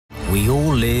We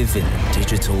all live in a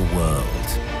digital world.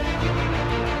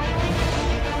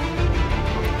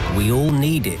 We all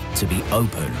need it to be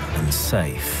open and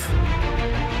safe.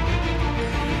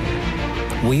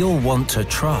 We all want to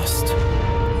trust.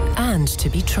 And to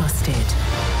be trusted.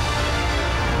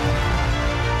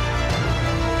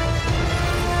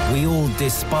 We all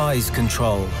despise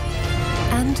control.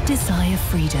 And desire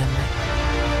freedom.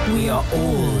 We are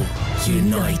all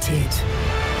united.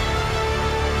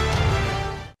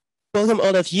 Welcome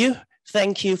all of you.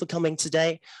 Thank you for coming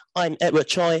today. I'm Edward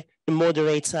Choi, the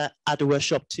moderator at the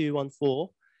workshop 214,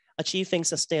 Achieving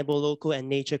Sustainable Local and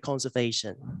Nature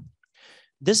Conservation.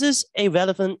 This is a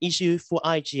relevant issue for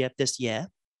IGF this year.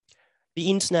 The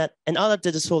internet and other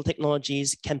digital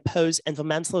technologies can pose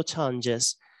environmental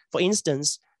challenges, for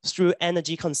instance, through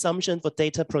energy consumption for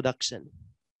data production.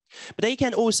 But they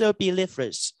can also be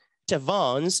leveraged to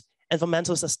advance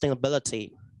environmental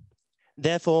sustainability.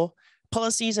 Therefore,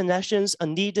 policies and actions are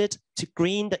needed to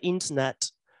green the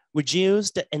internet, reduce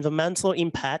the environmental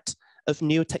impact of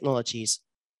new technologies,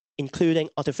 including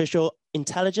artificial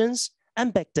intelligence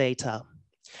and big data,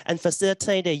 and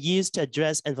facilitate their use to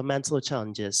address environmental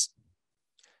challenges.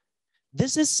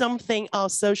 This is something our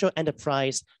social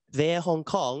enterprise, There Hong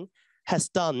Kong, has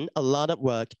done a lot of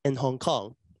work in Hong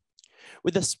Kong.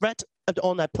 With the spread of the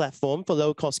online platform for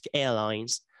low-cost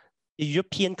airlines, the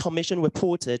European Commission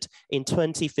reported in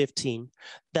 2015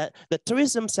 that the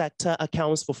tourism sector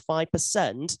accounts for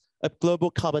 5% of global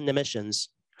carbon emissions.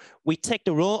 We take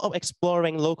the role of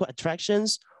exploring local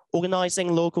attractions,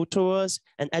 organizing local tours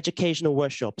and educational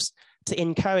workshops to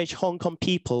encourage Hong Kong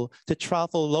people to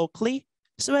travel locally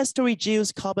so as to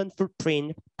reduce carbon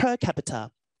footprint per capita.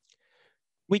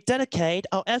 We dedicate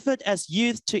our effort as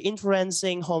youth to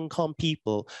influencing Hong Kong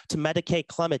people to mitigate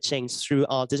climate change through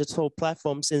our digital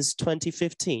platform since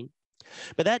 2015.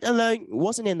 But that alone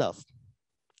wasn't enough.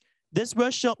 This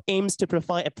workshop aims to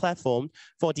provide a platform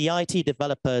for the IT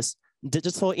developers,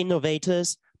 digital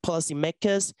innovators,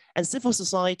 policymakers, and civil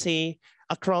society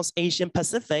across Asia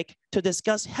Pacific to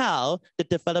discuss how the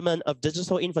development of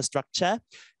digital infrastructure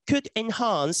could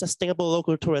enhance sustainable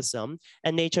local tourism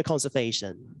and nature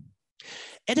conservation.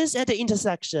 It is at the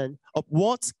intersection of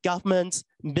what government,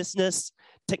 business,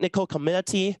 technical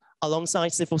community,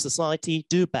 alongside civil society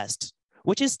do best,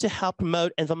 which is to help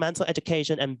promote environmental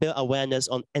education and build awareness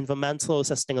on environmental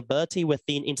sustainability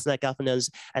within internet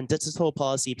governance and digital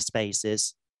policy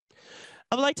spaces.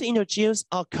 I would like to introduce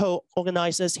our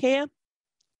co-organizers here.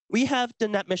 We have the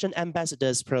Net Mission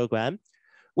Ambassadors Program,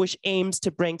 which aims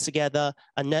to bring together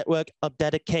a network of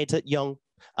dedicated young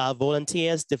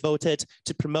volunteers devoted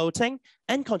to promoting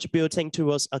and contributing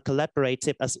towards a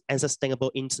collaborative and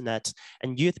sustainable internet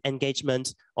and youth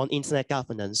engagement on internet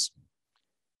governance.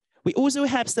 We also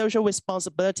have social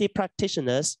responsibility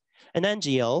practitioners, an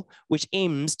NGO which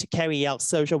aims to carry out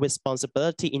social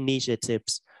responsibility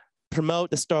initiatives, promote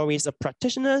the stories of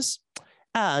practitioners,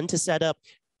 and to set up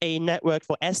a network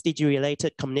for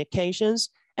SDG-related communications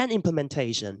and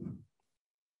implementation.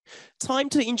 Time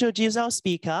to introduce our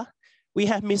speaker. We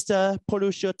have Mr.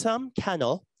 Purushottam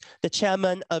Kanal, the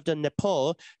chairman of the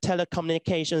Nepal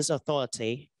Telecommunications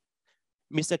Authority,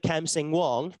 Mr. Kam Sing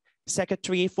Wong,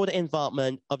 secretary for the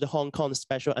environment of the Hong Kong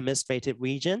Special Administrative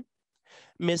Region,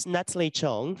 Ms. Natalie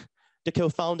Chong, the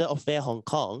co-founder of Fair Hong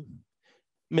Kong,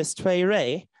 Ms. Tui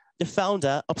Ray, the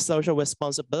founder of Social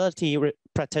Responsibility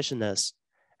Practitioners,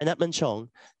 and Edmund Chong,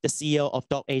 the CEO of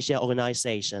Dog Asia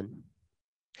Organization.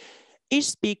 Each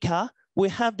speaker will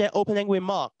have their opening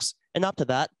remarks, and after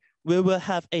that, we will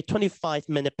have a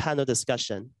 25-minute panel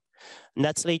discussion.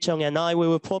 Natalie Chong and I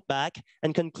will report back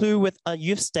and conclude with a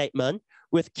youth statement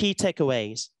with key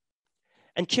takeaways.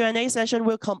 And Q&A session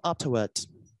will come afterwards.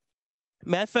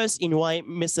 May I first invite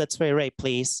Mr. Tui Ray,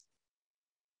 please?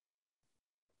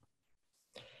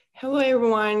 Hello,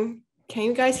 everyone. Can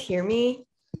you guys hear me?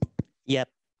 Yep,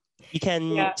 you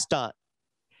can start.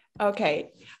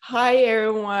 Okay. Hi,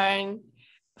 everyone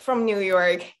from New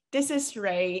York. This is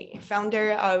Ray,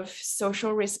 founder of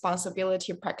Social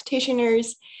Responsibility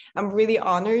Practitioners. I'm really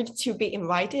honored to be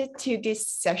invited to this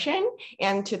session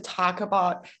and to talk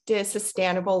about the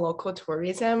sustainable local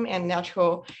tourism and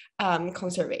natural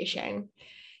conservation.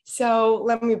 So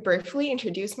let me briefly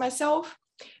introduce myself.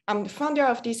 I'm the founder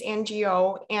of this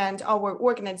NGO, and our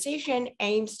organization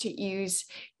aims to use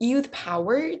youth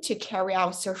power to carry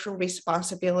out social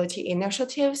responsibility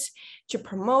initiatives to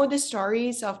promote the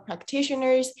stories of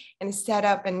practitioners and set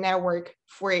up a network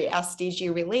for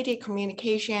SDG-related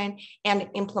communication and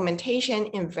implementation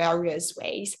in various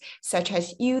ways, such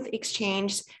as youth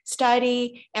exchange,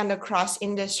 study, and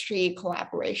cross-industry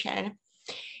collaboration.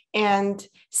 And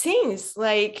since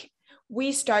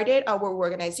we started our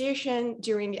organization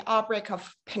during the outbreak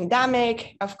of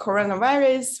pandemic of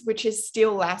coronavirus, which is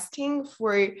still lasting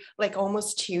for like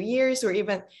almost 2 years or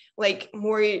even like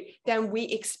more than we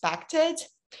expected.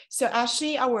 So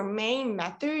actually our main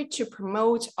method to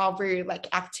promote our like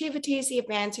activities,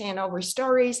 events, and our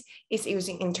stories is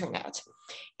using internet.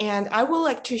 And I would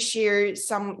like to share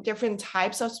some different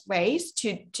types of ways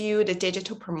to do the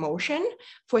digital promotion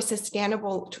for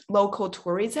sustainable local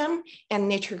tourism and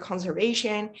nature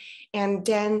conservation, and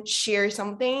then share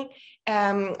something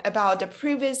about the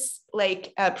previous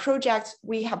like projects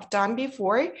we have done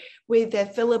before with the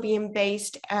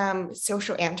Philippine-based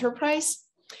social enterprise.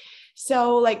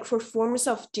 So like for forms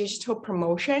of digital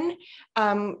promotion,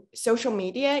 social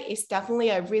media is definitely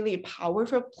a really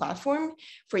powerful platform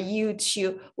for you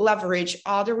to leverage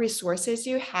all the resources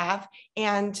you have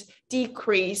and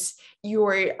decrease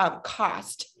your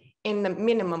cost in the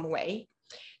minimum way.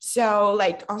 So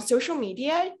like on social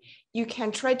media, you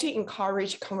can try to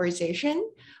encourage conversation.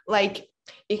 Like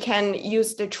you can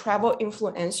use the travel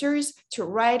influencers to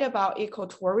write about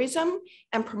ecotourism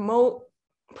and promote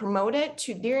it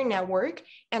to their network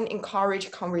and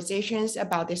encourage conversations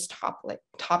about this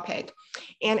topic.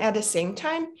 And at the same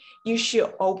time, you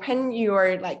should open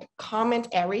your like comment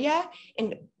area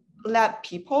and let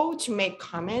people to make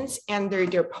comments under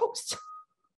their posts.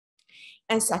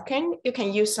 And second, you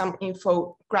can use some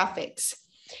infographics.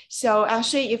 So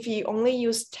actually, if you only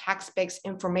use text-based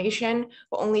information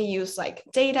or only use like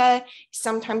data,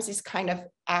 sometimes it's kind of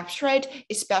abstract,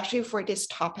 especially for this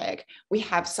topic. We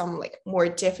have some like more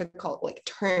difficult like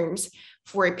terms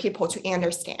for people to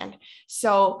understand.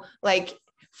 So like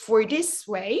for this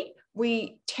way,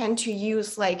 we tend to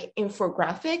use like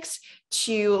infographics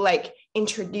to like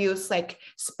introduce like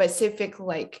specific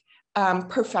like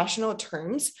professional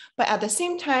terms, but at the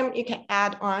same time, you can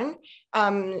add on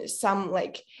some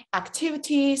like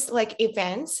activities, like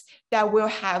events that will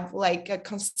have like a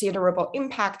considerable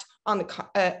impact on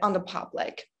the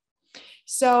public.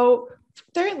 So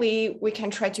thirdly, we can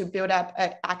try to build up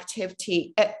an active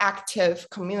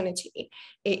community.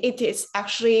 It is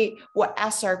actually what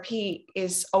SRP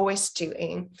is always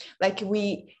doing. Like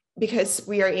because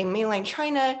we are in mainland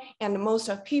China and most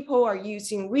of people are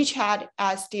using WeChat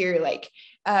as their like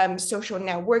social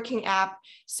networking app.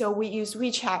 So we use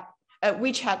WeChat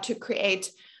to create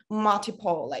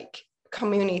multiple like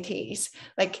communities.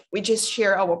 Like we just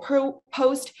share our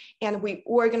post and we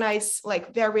organize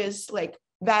like various like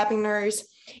webinars,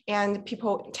 and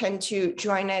people tend to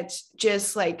join it,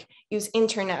 just like use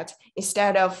internet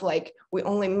instead of like we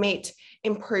only meet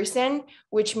in person,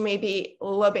 which may be a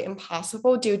little bit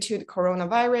impossible due to the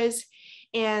coronavirus.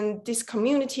 And this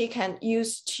community can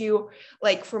use to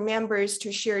like for members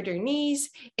to share their needs,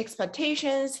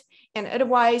 expectations, and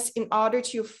otherwise in order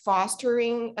to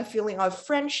fostering a feeling of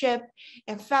friendship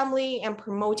and family and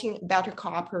promoting better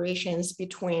cooperations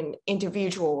between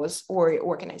individuals or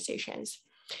organizations.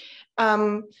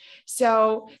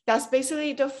 So that's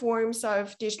basically the forms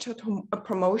of digital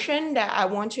promotion that I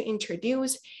want to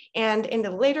introduce. And in the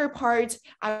later parts,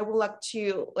 I would like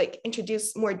to like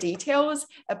introduce more details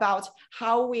about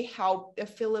how we help the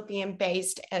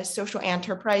Philippine-based social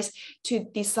enterprise to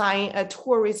design a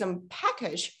tourism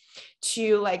package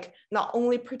to like not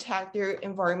only protect their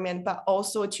environment, but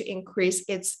also to increase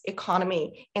its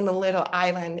economy in the little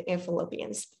island in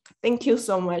Philippines. Thank you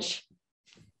so much.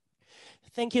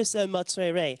 Thank you so much,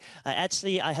 Ray Ray.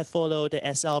 Actually, I have followed the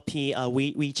SRP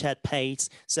WeChat page,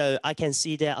 so I can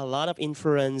see there are a lot of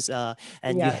influence, and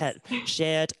yes, you had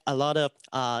shared a lot of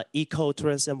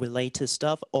ecotourism related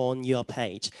stuff on your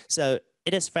page. So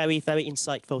it is very, very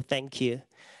insightful. Thank you.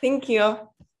 Thank you.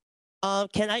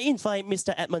 Can I invite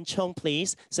Mr. Edmund Chong,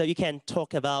 please, so you can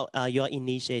talk about your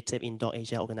initiative in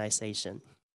Asia organization?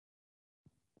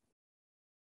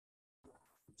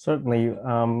 Certainly.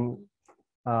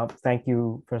 Thank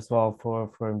you, first of all,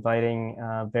 for inviting.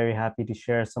 Very happy to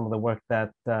share some of the work that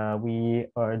we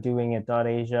are doing at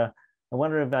Asia. I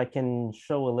wonder if I can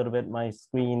show a little bit my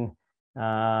screen,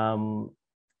 some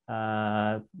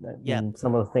of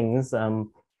the things.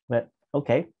 But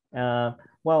okay.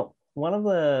 Well, one of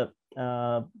the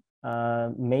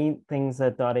main things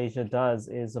that Asia does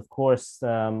is, of course,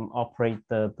 operate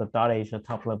the Asia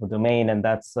top-level domain, and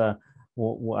that's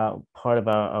part of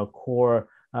our core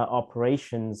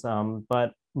operations,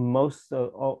 but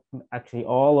actually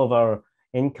all of our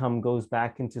income goes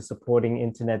back into supporting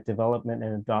internet development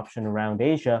and adoption around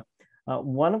Asia.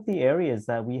 One of the areas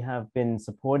that we have been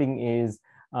supporting is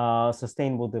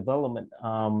sustainable development,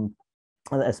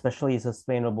 especially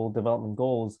sustainable development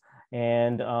goals.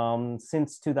 And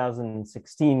since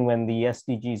 2016, when the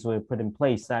SDGs were put in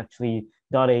place, actually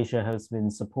Asia has been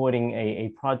supporting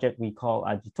a project we call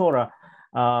Ajitora.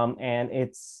 And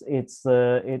it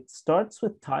starts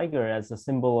with tiger as a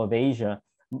symbol of Asia,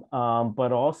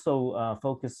 but also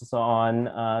focuses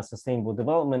on sustainable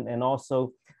development and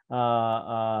also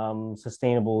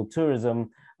sustainable tourism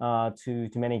to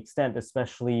many extent,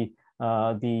 especially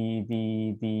before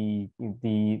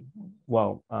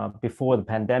the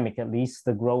pandemic, at least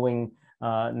the growing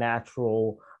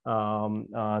natural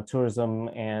tourism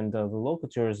and the local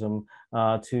tourism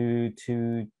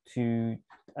to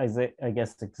I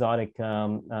guess exotic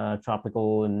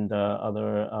tropical and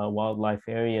other wildlife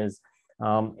areas,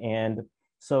 and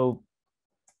so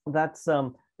that's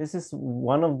this is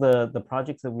one of the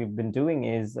projects that we've been doing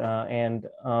is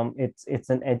it's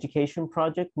an education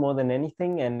project more than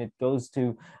anything, and it goes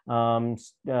to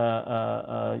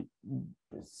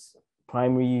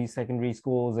primary, secondary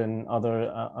schools and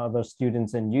other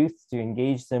students and youth to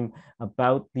engage them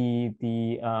about the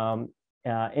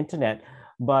internet.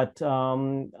 But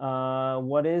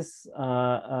what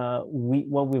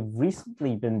we've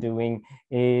recently been doing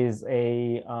is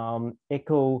a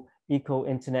eco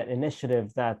internet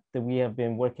initiative that we have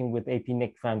been working with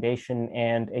AP-NIC Foundation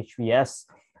and HBS.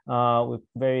 We're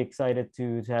very excited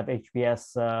to have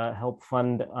HBS help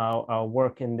fund our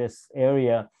work in this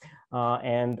area.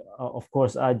 And of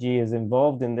course, AGI is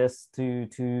involved in this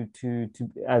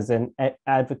as an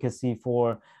advocacy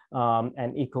for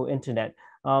an eco-internet.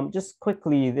 Just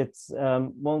quickly, it's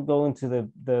won't go into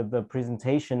the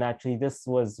presentation. Actually, this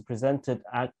was presented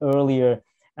earlier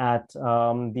at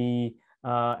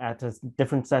at a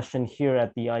different session here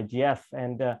at the IGF.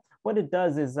 And what it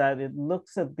does is that it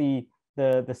looks at the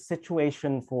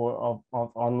situation of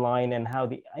online and how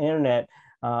the internet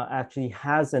actually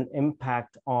has an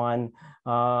impact on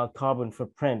carbon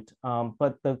footprint.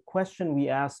 But the question we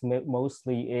ask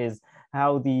mostly is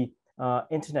how the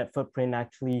internet footprint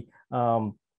actually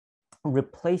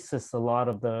replaces a lot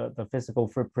of the physical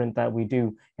footprint that we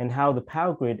do, and how the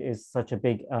power grid is such a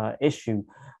big issue.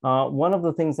 One of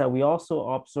the things that we also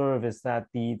observe is that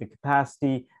the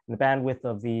capacity and the bandwidth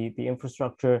of the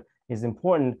infrastructure is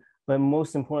important, but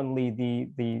most importantly,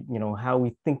 how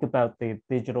we think about the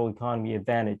digital economy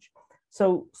advantage.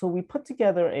 So we put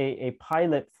together a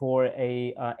pilot for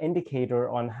a indicator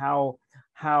on how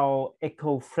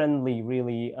eco-friendly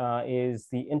really is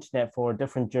the internet for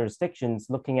different jurisdictions,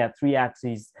 looking at three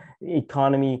axes: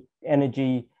 economy,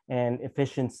 energy, and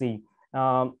efficiency.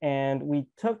 And we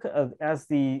took as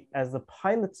the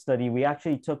pilot study, we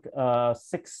actually took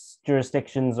 6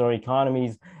 jurisdictions or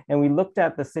economies, and we looked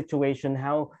at the situation,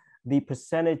 how the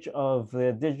percentage of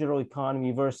the digital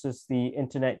economy versus the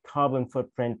internet carbon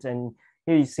footprint. And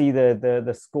here you see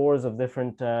the scores of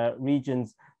different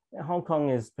regions. Hong Kong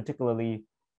is particularly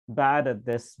bad at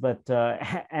this, but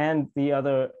and the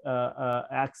other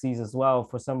axes as well.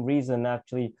 For some reason,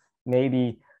 actually,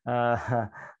 maybe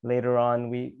later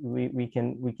on we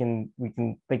can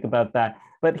think about that.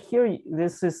 But here,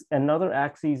 this is another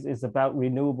axis is about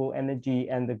renewable energy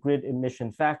and the grid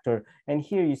emission factor. And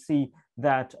here you see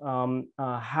that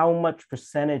how much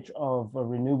percentage of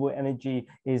renewable energy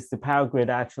is the power grid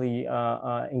actually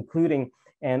including,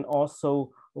 and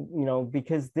also,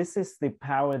 because this is the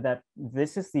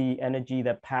energy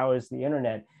that powers the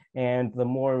internet, and the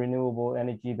more renewable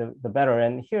energy, the better.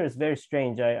 And here is very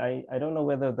strange. I don't know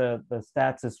whether the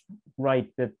stats is right,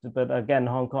 but again,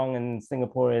 Hong Kong and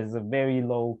Singapore is a very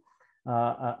low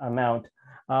amount.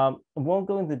 I won't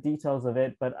go into details of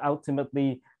it, but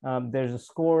ultimately there's a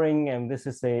scoring, and this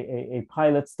is a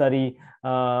pilot study.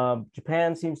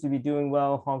 Japan seems to be doing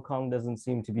well. Hong Kong doesn't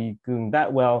seem to be doing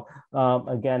that well.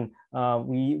 Again,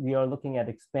 we are looking at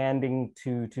expanding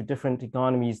to different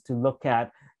economies to look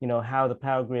at how the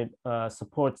power grid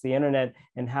supports the internet,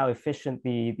 and how efficient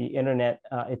the internet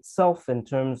itself in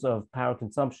terms of power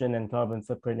consumption and carbon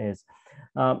footprint is.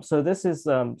 So this is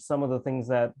some of the things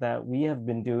that we have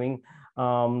been doing.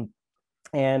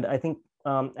 And I think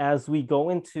as we go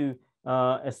into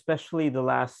especially the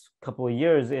last couple of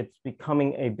years, it's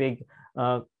becoming a big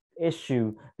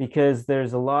issue, because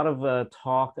there's a lot of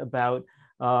talk about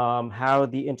how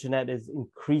the internet is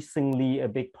increasingly a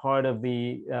big part of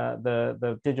the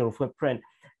digital footprint.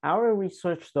 Our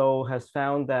research, though, has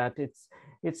found that it's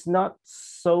not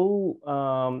so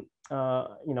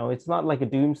it's not like a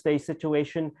doomsday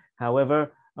situation.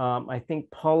 However, I think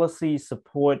policy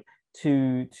support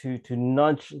to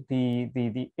nudge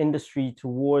the industry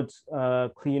towards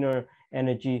cleaner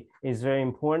energy is very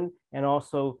important, and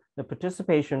also the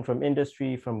participation from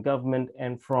industry, from government,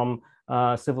 and from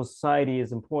civil society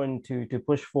is important to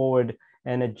push forward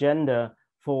an agenda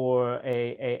for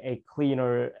a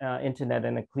cleaner internet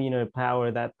and a cleaner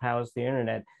power that powers the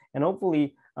internet. And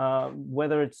hopefully,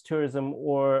 whether it's tourism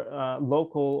or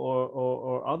local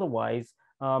or otherwise,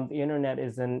 the internet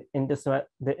is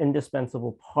the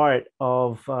indispensable part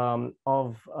of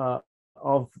our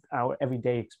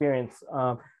everyday experience.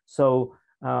 So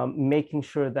making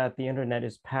sure that the internet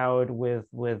is powered with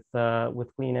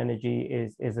clean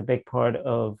energy is a big part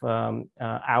of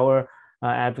our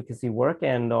advocacy work,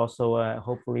 and also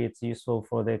hopefully it's useful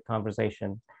for the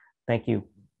conversation. Thank you.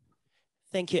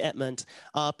 Thank you, Edmund.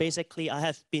 Basically, I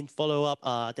have been follow up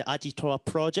the IGTOR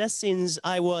project since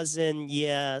I was in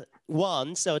year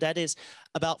 1. So that is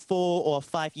about 4 or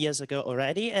 5 years ago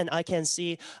already. And I can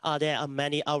see there are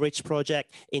many outreach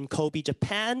projects in Kobe,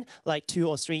 Japan, like 2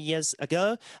 or 3 years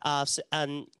ago.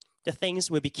 And the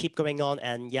things will be keep going on.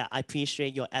 And yeah, I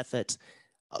appreciate your effort.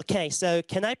 Okay, so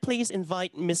can I please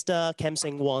invite Mr. Kem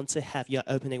Sing Won to have your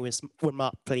opening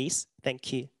remark, please?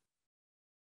 Thank you.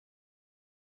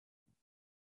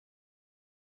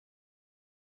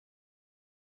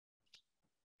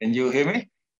 Can you hear me?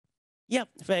 Yep,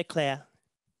 very clear.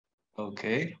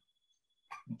 Okay.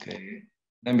 Okay.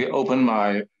 Let me open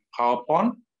my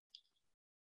PowerPoint.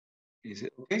 Is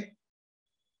it okay?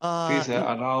 Please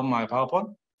allow my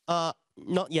PowerPoint.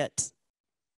 Not yet.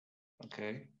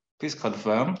 Okay. Please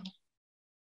confirm.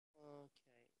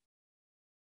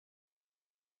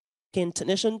 Can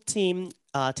technician team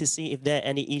to see if there are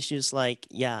any issues like,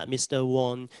 yeah, Mr.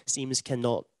 Won seems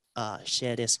cannot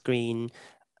share their screen.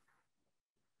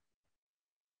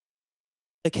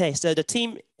 Okay, so the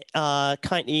team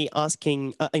kindly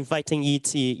asking, inviting you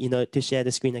to, to share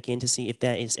the screen again to see if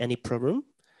there is any problem.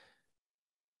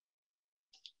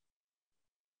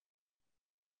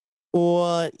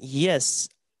 Or yes,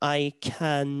 I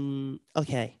can,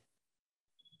 okay.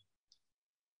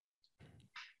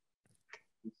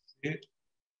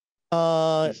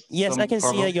 Yes, I can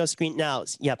see your screen now.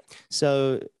 Yep.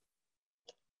 So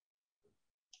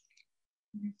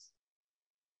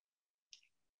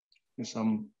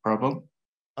some problem.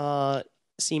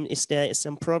 Is there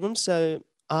some problem? So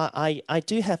I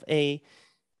do have a.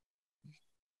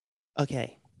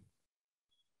 Okay.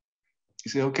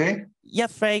 Is it okay? Yeah,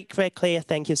 very clear.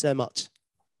 Thank you so much.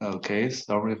 Okay,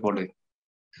 sorry for the.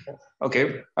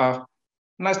 Okay.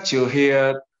 Nice to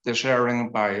hear the sharing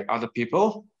by other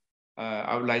people.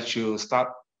 I would like to start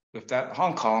with that.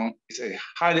 Hong Kong is a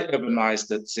highly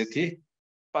urbanized city,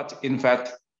 but in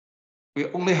fact, we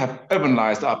only have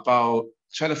urbanized about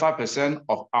 25%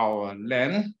 of our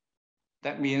land.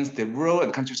 That means the rural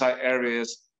and countryside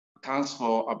areas accounts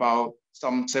for about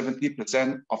some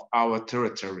 70% of our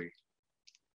territory.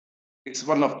 It's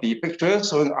one of the pictures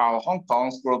showing our Hong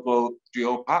Kong's global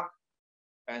geopark.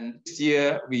 And this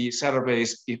year we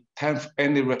celebrate its 10th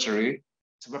anniversary.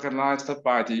 It's recognized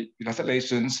by the United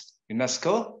Nations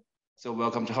UNESCO. So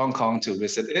welcome to Hong Kong to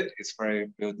visit it. It's very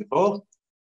beautiful.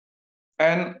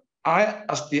 And I,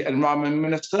 as the Environment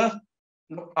Minister,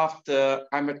 look after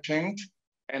climate change,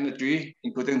 energy,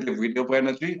 including the renewable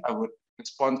energy. I would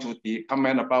respond to the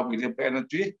comment about renewable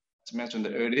energy, as mentioned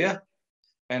earlier.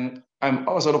 And I'm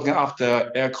also looking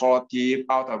after air quality,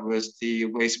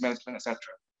 biodiversity, waste management, etc.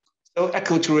 So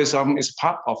ecotourism is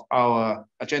part of our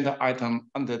agenda item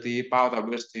under the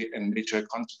biodiversity and nature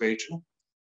conservation.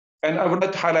 And I would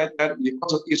like to highlight that we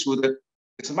also issued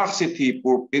the Smart City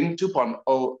Blueprint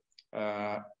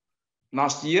 2.0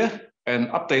 last year and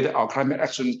updated our climate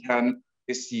action plan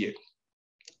this year.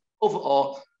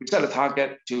 Overall, we set a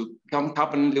target to become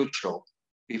carbon neutral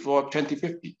before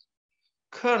 2050.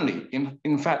 Currently,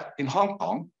 in fact, in Hong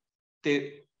Kong,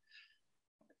 the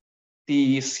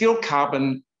zero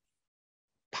carbon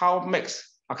power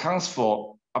mix accounts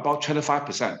for about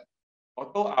 25%.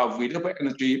 Although our renewable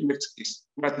energy mix is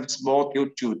relatively small due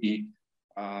to the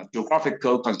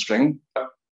geographical constraint,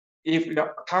 if we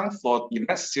account for the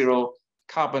net zero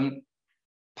carbon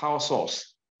power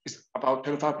source, it's about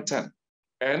 25%.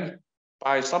 And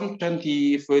by some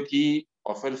 2030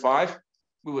 or 35,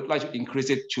 we would like to increase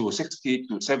it to 60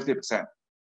 to 70%.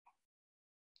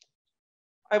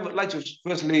 I would like to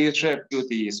firstly share with you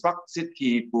the Smart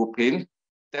City Blueprint,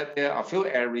 that there are a few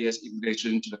areas in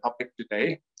relation to the topic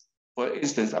today. For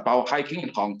instance, about hiking in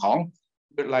Hong Kong,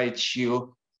 we would like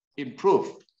to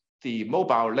improve the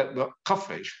mobile network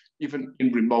coverage, even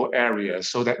in remote areas,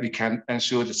 so that we can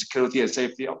ensure the security and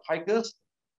safety of hikers.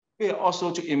 We are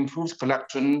also to improve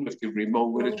connection with the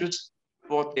remote villages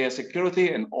for their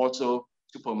security and also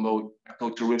to promote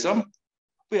ecotourism.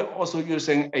 We are also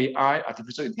using AI,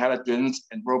 artificial intelligence,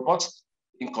 and robots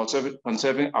in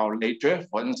conserving our nature,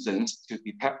 for instance, to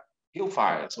detect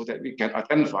hillfire so that we can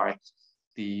identify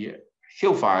the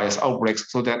hill fires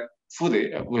outbreaks, so that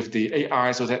with the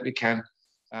AI, so that we can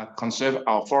conserve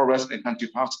our forests and country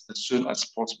parks as soon as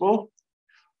possible.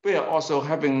 We are also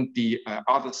having the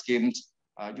other schemes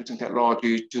using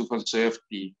technology to conserve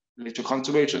the nature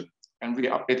conservation, and we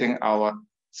are updating our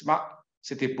smart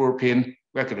city blueprint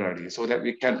regularly so that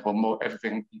we can promote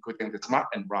everything, including the smart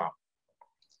and brown.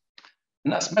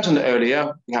 And as mentioned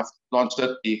earlier, we have launched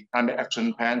the climate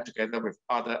action plan together with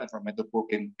other environmental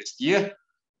blueprint this year.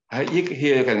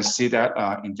 Here you can see that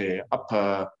in the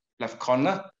upper left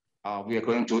corner, we are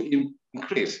going to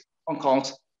increase Hong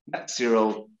Kong's net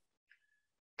zero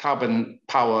carbon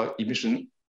power emission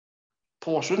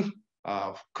portion.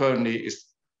 Currently is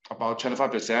about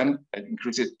 25% and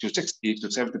increase it to 60 to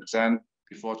 70%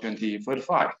 before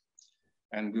 2035.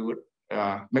 And we would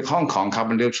make Hong Kong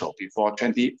carbon neutral before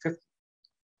 2050.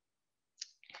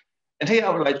 And here I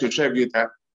would like to share with you that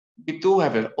we do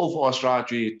have an overall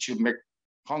strategy to make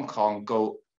Hong Kong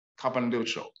go carbon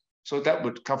neutral. So that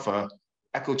would cover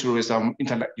ecotourism,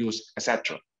 internet use,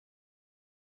 etc.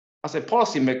 As a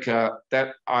policymaker,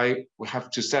 that I will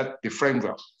have to set the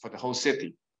framework for the whole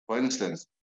city. For instance,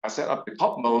 I set up the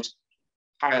topmost,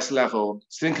 highest level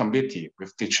steering committee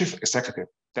with the chief executive,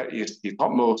 that is the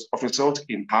topmost officials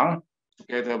in town,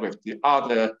 together with the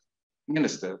other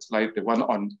ministers, like the one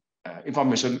on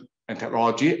information and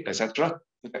technology, etc.,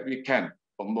 so that we can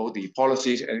promote the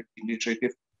policies and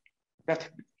initiatives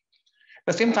effectively.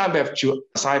 At the same time, we have to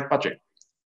assign budget.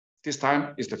 This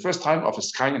time is the first time of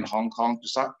its kind in Hong Kong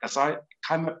to assign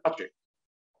climate budget,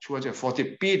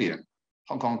 240 billion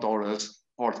Hong Kong dollars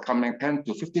for the coming 10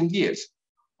 to 15 years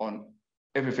on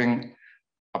everything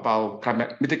about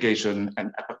climate mitigation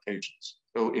and adaptations.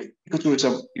 So if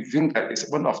ecotourism, you think that is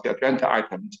one of the agenda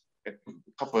items that we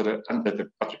cover under the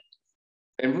budget.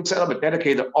 And we'll set up a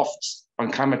dedicated office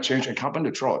on climate change and carbon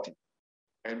neutrality.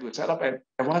 And we'll set up an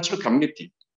advisory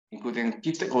committee, including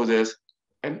key stakeholders,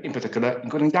 and in particular,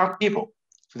 including young people,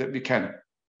 so that we can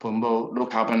promote low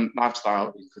carbon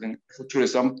lifestyle, including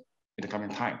tourism in the coming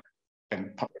time.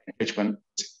 And public engagement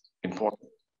is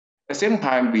important. At the same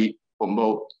time, we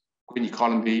promote green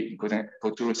economy, including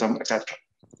ecotourism, etc.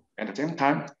 And at the same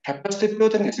time, capacity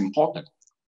building is important.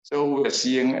 So we're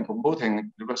seeing and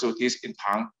promoting universities in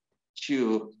town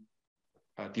to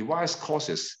devise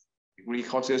courses, degree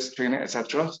courses, training,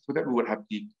 etc., so that we would have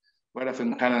the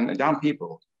relevant talent and young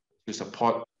people to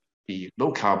support the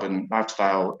low carbon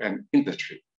lifestyle and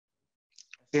industry.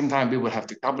 At the same time, we will have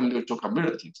the carbon neutral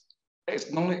communities.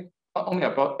 It's not only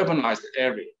about urbanized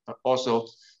area, but also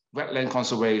wetland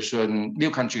conservation, new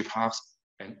country parks,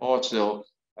 and also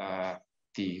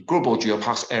the global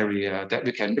geoparks area that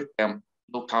we can make them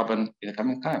low carbon in the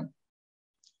coming time.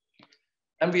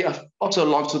 And we have also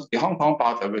launched the Hong Kong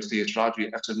Biodiversity Strategy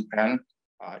Action Plan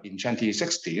in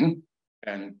 2016,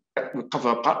 and that will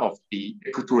cover part of the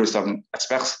ecotourism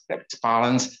aspects that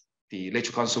balance the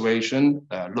nature conservation,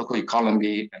 local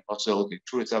economy, and also the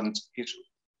tourism issue.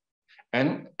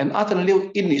 And another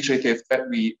new initiative that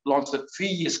we launched 3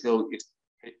 years ago is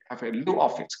have a new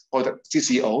office called the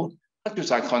CCO,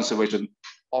 Countryside Conservation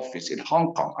Office in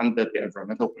Hong Kong under the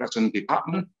Environmental Protection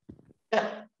Department.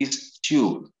 That is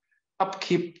to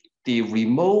upkeep the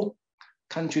remote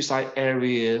countryside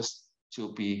areas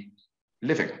to be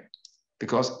living,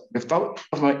 because without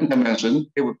government intervention,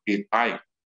 it would be dying.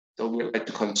 So we like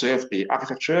to conserve the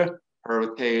architecture,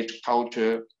 heritage,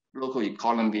 culture, local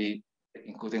economy,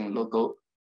 including local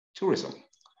tourism.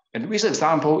 And a recent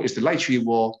example is the Lai Chi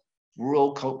Wall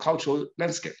Rural Cultural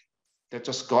Landscape that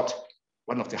just got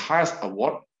one of the highest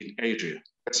awards in Asia.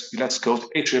 That's UNESCO's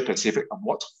Asia Pacific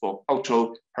Award for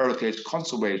Cultural Heritage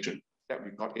Conservation that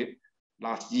we got it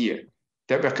last year,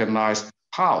 that recognized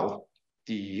how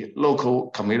the local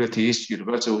communities,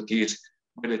 universities,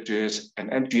 villages, and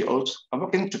NGOs are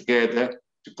working together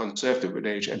to conserve the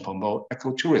village and promote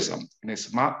ecotourism in a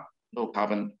smart,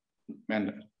 low-carbon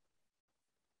manner.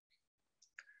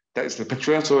 That is the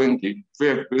picture showing the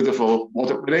very beautiful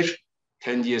water village.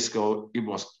 10 years ago, it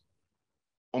was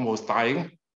almost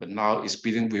dying, but now it's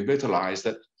being revitalized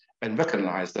and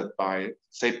recognized by,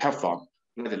 say, platform,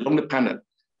 like the Lonely Planet,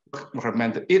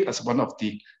 recommended it as one of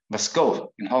the must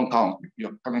go in Hong Kong if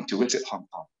you're coming to visit Hong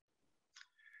Kong.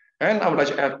 And I would like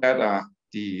to add that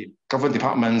the government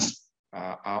departments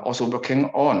are also working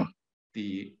on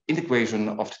the integration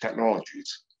of the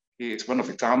technologies. Here's one of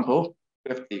the examples. We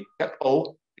have the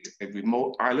Cat-O, it's a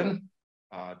remote island.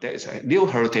 There is a new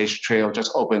heritage trail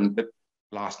just opened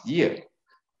last year.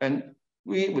 And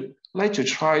we would like to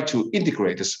try to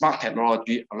integrate the smart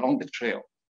technology along the trail,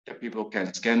 that people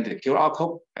can scan the QR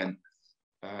code and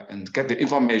get the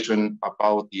information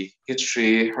about the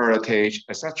history, heritage,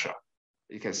 etc.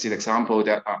 You can see the example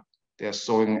that they are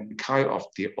showing kind of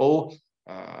the old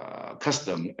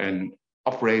custom and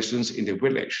operations in the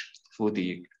village through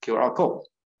the QR code.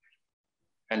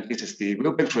 And this is the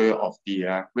real picture of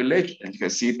the village. And you can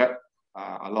see that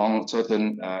along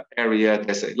certain area,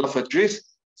 there's a lot of trees.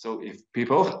 So if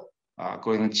people are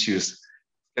going to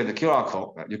scan the QR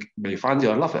code, you may find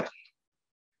your lover.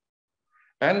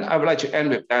 And I would like to end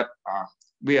with that.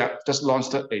 We have just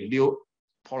launched a new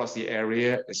policy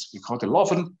area, as we call the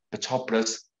Northern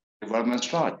Metropolis Development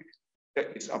Strategy.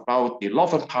 That is about the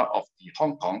northern part of the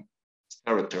Hong Kong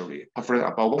territory, covering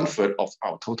about 1/3 of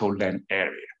our total land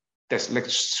area. That's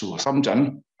next to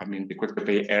Shenzhen, the Greater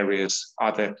Bay areas,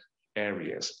 other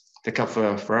areas. They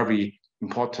cover very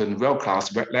important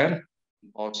world-class wetland,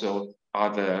 also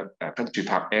other country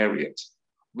park areas.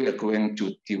 We are going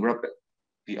to develop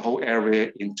the whole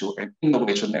area into an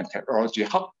innovation and technology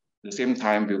hub. At the same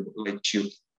time, we would like to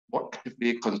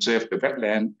actively conserve the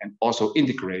wetland and also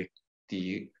integrate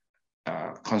the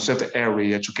conserved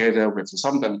area together with the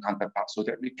southern counterpart so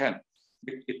that we can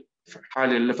make it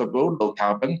highly livable, low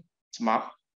carbon, smart,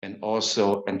 and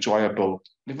also enjoyable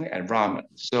living environment.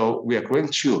 So we are going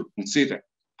to consider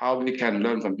how we can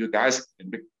learn from you guys and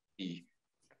make the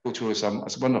ecotourism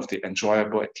as one of the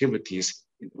enjoyable activities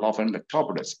in the Northern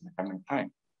Metropolis in the coming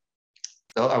time.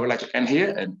 So I would like to end here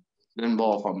and learn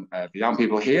more from the young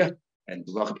people here, and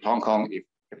welcome to Hong Kong if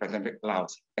the pandemic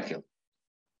allows. Thank you.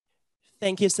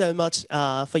 Thank you so much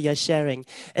for your sharing.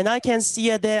 And I can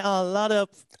see there are a lot of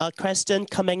questions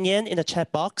coming in the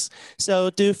chat box.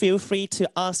 So do feel free to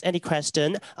ask any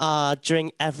question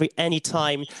during any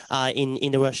time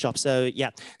in the workshop. So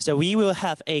yeah, so we will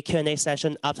have a Q&A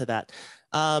session after that.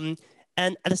 And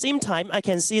at the same time, I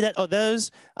can see that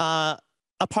those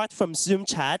apart from Zoom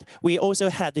chat, we also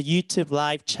have the YouTube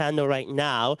live channel right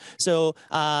now. So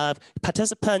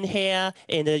participant here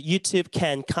in the YouTube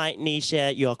can kindly share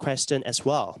your question as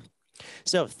well.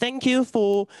 So thank you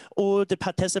for all the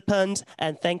participants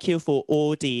and thank you for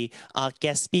all the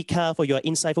guest speaker for your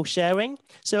insightful sharing.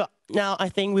 So now I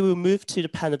think we will move to the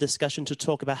panel discussion to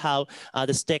talk about how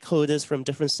the stakeholders from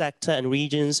different sectors and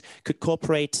regions could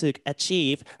cooperate to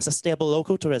achieve sustainable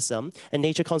local tourism and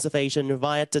nature conservation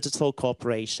via digital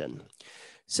cooperation.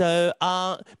 So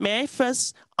may I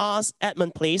first ask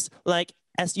Edmund, please,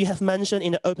 as you have mentioned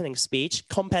in the opening speech,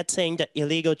 combating the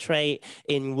illegal trade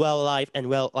in wildlife and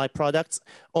wildlife products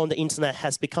on the internet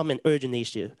has become an urgent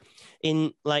issue.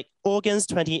 In August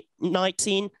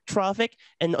 2019, traffic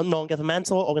and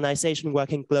non-governmental organization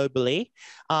working globally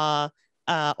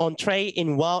on trade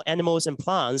in wild animals and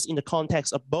plants in the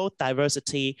context of both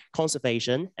diversity,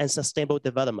 conservation, and sustainable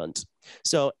development.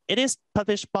 So it is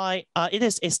published by, it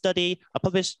is a study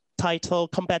published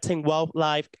titled Combating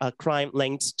Wildlife Crime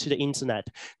Linked to the Internet,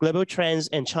 Global Trends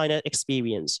and China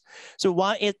Experience. So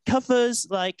while it covers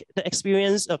the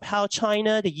experience of how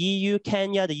China, the EU,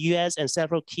 Kenya, the US, and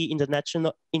several key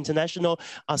international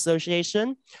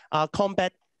associations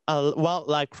combat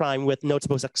wildlife crime with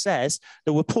notable success,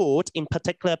 the report in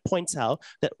particular points out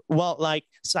that wildlife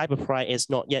cybercrime is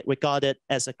not yet regarded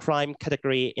as a crime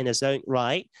category in its own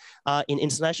right in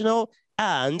international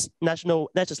and national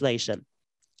legislation.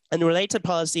 And related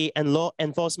policy and law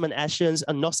enforcement actions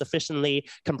are not sufficiently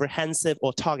comprehensive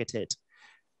or targeted.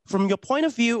 From your point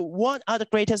of view, what are the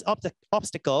greatest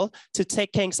obstacles to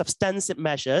taking substantive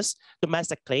measures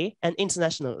domestically and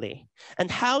internationally?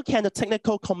 And how can the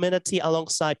technical community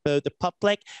alongside both the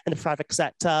public and the private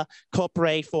sector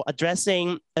cooperate for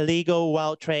addressing illegal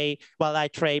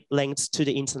wildlife trade linked to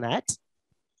the internet?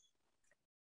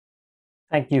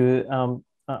 Thank you.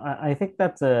 I think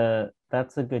that's a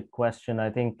good question. I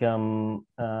think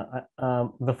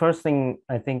the first thing,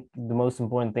 I think the most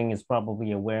important thing is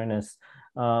probably awareness.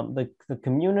 The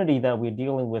community that we're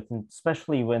dealing with,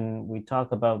 especially when we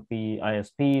talk about the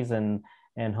ISPs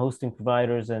and hosting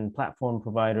providers and platform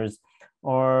providers,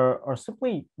 are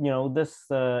simply, this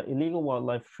illegal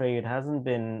wildlife trade hasn't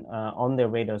been on their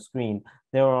radar screen.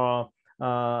 There are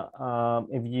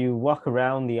if you walk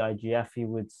around the IGF, you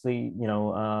would see,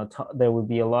 there would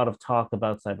be a lot of talk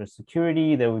about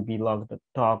cybersecurity. There would be a lot of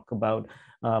talk about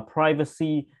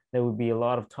privacy. There would be a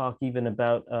lot of talk even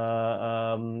about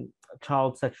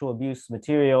child sexual abuse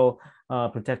material,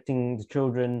 protecting the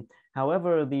children.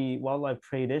 However, the wildlife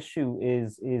trade issue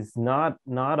is not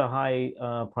a high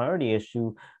priority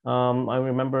issue. I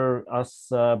remember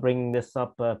us bringing this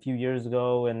up a few years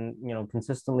ago, and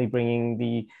consistently bringing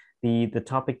the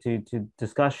topic to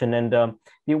discussion, and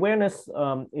the awareness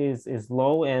is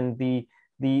low, and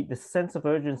the sense of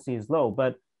urgency is low.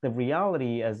 But the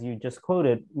reality, as you just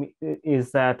quoted,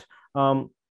 is that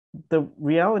the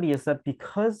reality is that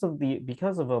because of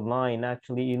online,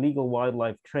 actually illegal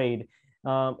wildlife trade,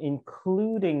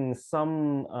 including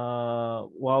some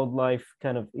wildlife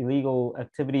kind of illegal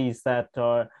activities that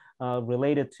are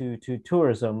related to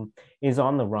tourism, is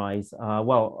on the rise.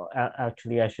 Well,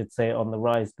 actually, I should say on the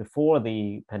rise before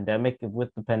the pandemic.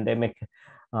 With the pandemic,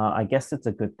 I guess it's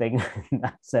a good thing in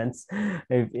that sense,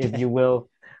 if you will.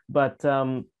 But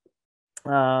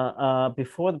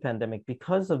before the pandemic,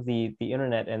 because of the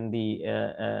internet and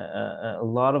a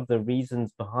lot of the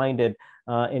reasons behind it,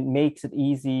 it makes it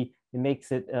easy. It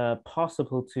makes it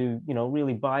possible to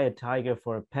really buy a tiger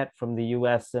for a pet from the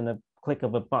U.S. and a click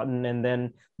of a button, and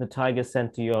then the tiger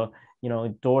sent to your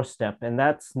doorstep, and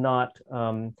that's not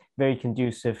very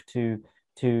conducive to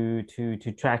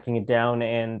tracking it down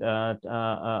and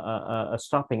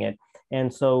stopping it.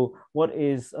 And so what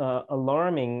is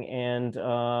alarming and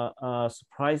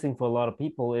surprising for a lot of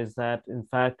people is that, in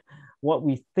fact, what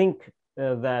we think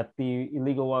that the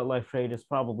illegal wildlife trade is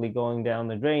probably going down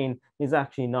the drain is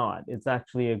actually not. It's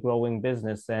actually a growing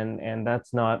business, and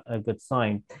that's not a good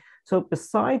sign. So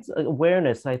besides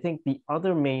awareness, I think the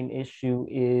other main issue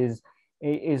is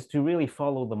to really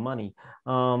follow the money.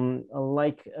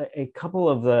 Like a couple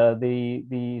of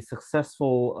the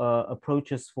successful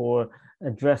approaches for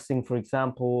addressing, for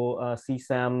example,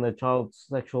 CSAM, the child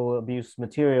sexual abuse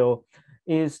material,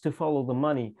 is to follow the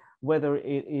money, whether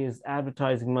it is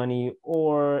advertising money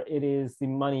or it is the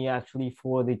money actually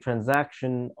for the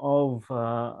transaction of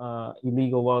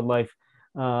illegal wildlife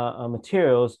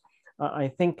materials. I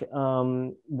think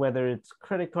whether it's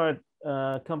credit card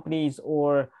companies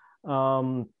or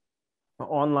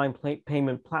online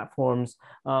payment platforms,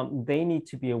 they need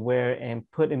to be aware and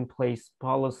put in place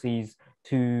policies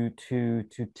to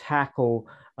tackle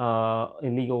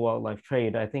illegal wildlife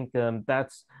trade. I think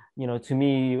that's, to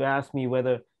me, you asked me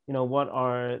whether, what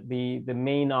are the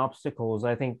main obstacles.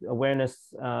 I think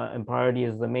awareness and priority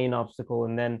is the main obstacle,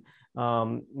 and then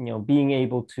being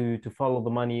able to follow the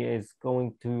money is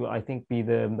going to, I think, be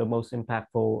the most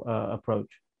impactful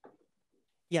approach.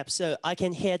 Yep, so I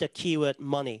can hear the keyword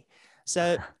money.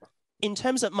 So in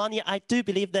terms of money, I do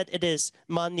believe that it is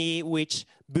money which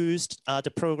boosts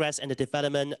the progress and the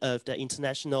development of the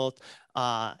international,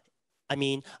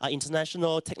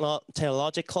 international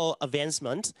technological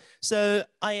advancement. So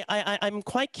I'm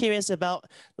quite curious about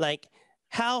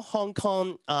how Hong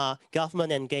Kong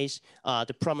government engaged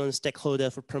the prominent stakeholder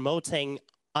for promoting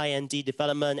R&D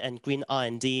development and green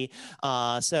R&D.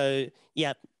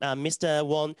 Mr.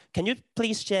 Wong, can you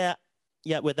please share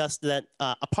with us that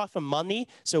apart from money,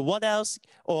 so what else,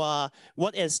 or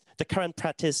what is the current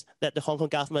practice that the Hong Kong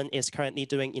government is currently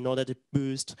doing in order to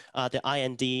boost the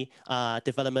R&D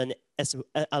development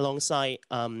alongside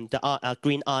the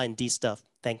green R&D stuff?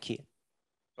 Thank you.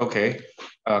 Okay,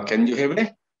 can you hear me?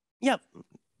 Yep.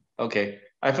 Okay,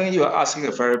 I think you are asking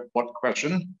a very broad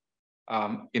question.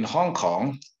 In Hong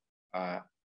Kong,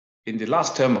 in the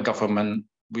last term of government,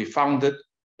 we founded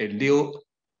a new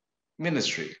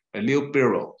ministry, a new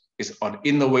bureau. It's on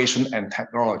innovation and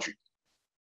technology,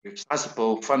 with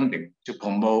sizable funding to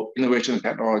promote innovation and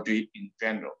technology in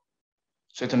general.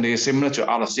 Certainly similar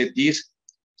to other cities,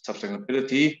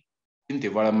 sustainability in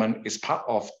development is part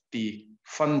of the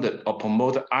funded or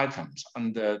promoted items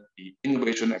under the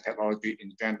innovation and technology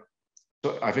in general.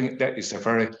 So I think that is a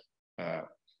very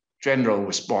general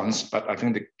response, but I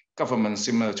think the government,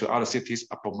 similar to other cities,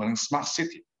 are promoting smart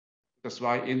city. That's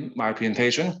why in my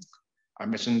presentation, I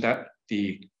mentioned that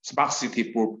the smart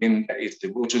city blueprint, that is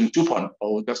the version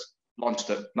 2.0, just launched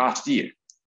last year.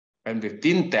 And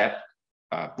within that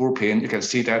blueprint, you can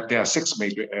see that there are 6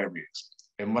 major areas,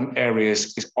 and one area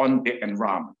is on the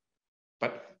environment.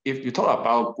 But if you talk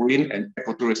about green and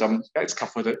ecotourism, that is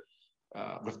covered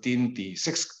within the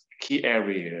 6 key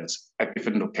areas at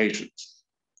different locations.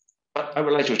 But I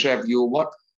would like to share with you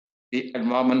what the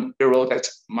Environment Bureau,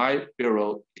 that's my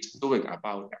bureau, is doing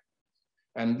about that.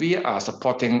 And we are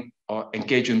supporting or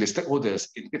engaging the stakeholders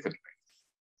in different ways.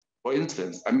 For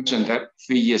instance, I mentioned that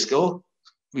 3 years ago,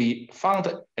 we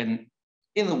founded an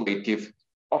innovative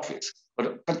office, for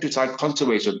the Countryside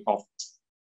Conservation Office,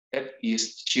 that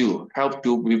is to help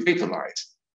to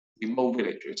revitalize remote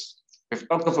villages.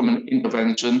 Without government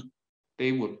intervention,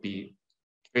 they would be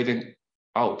fading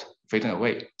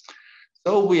away.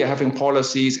 So we are having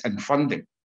policies and funding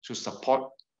to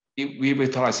support the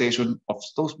revitalization of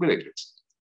those villages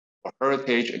for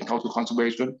heritage and cultural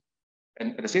conservation,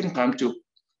 and at the same time to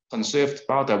conserve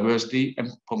biodiversity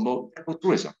and promote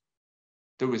ecotourism.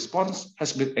 The response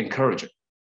has been encouraging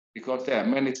because there are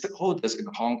many stakeholders in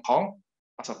Hong Kong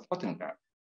are supporting that.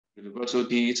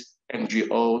 Universities,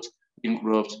 NGOs, in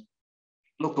groups,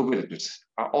 local villages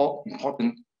are all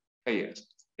important players.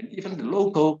 And even the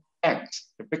local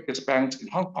banks, the biggest banks in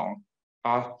Hong Kong,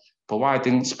 are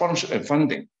providing sponsorship and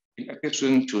funding in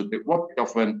addition to what the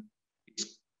government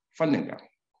is funding them.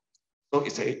 So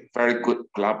it's a very good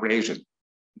collaboration.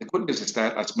 The good news is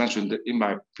that, as mentioned in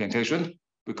my presentation,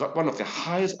 we got one of the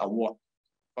highest awards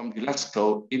from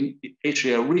UNESCO in the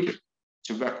Asia region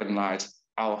to recognize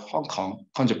our Hong Kong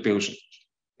contribution.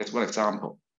 That's one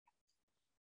example.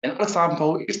 Another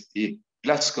example is the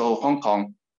UNESCO Hong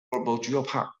Kong Global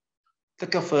Geopark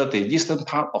that covers the eastern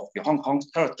part of the Hong Kong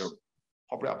territory,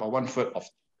 probably about 1/3 of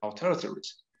our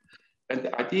territories. And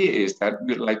the idea is that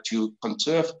we'd like to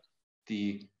conserve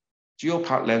the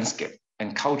geopark landscape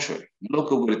and culture in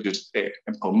local villages there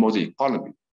and promote the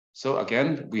economy. So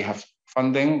again, we have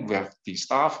funding, we have the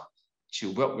staff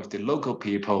to work with the local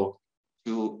people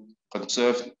to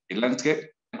conserve the landscape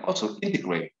and also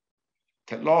integrate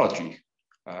technology,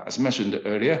 as mentioned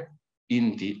earlier,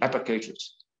 in the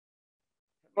applications.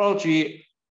 Technology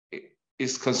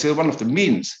is considered one of the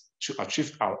means to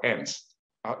achieve our ends.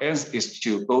 Our ends is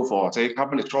to go for, say,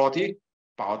 carbon neutrality,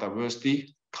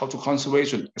 biodiversity, cultural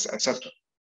conservation, etc.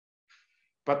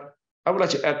 But I would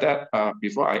like to add that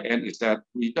before I end is that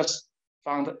we just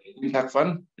founded an impact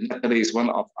fund. Natalie is one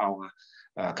of our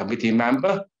committee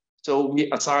members. So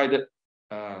we assigned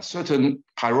certain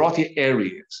priority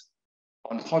areas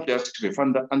on projects to be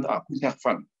funded under our Green Tech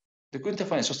Fund. The Green Tech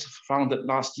Fund is just founded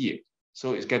last year,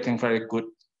 so it's getting very good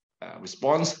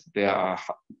response. There are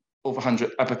over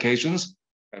 100 applications,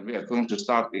 and we are going to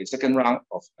start the second round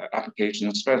of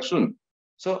applications very soon.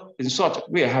 So in short,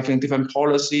 we are having different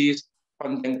policies,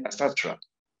 funding, etc.,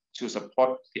 to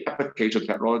support the application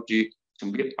technology to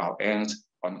meet our ends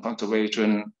on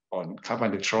conservation, on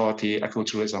carbon neutrality,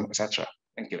 ecotourism, etc.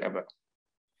 Thank you, Ever.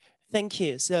 Thank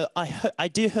you. So I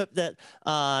do hope that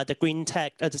the Green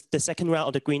Tech, the second round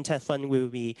of the Green Tech Fund will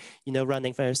be,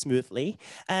 running very smoothly.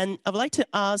 And I would like to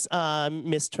ask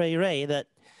Ms. Trey Ray that,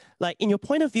 like, in your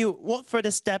point of view, what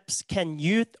further steps can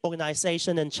youth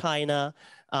organization in China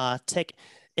take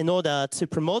in order to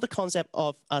promote the concept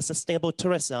of sustainable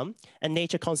tourism and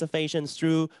nature conservation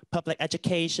through public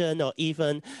education or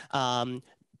even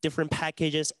different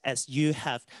packages, as you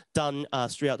have done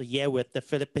throughout the year with the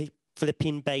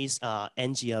Philippine-based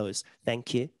NGOs?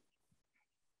 Thank you.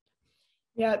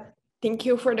 Yeah, thank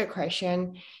you for the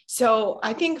question. So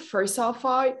I think first of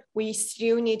all, we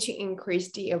still need to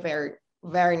increase the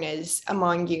awareness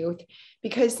among youth,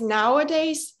 because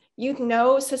nowadays youth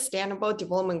know sustainable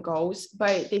development goals,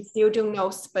 but they still don't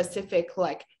know specific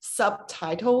like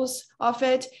subtitles of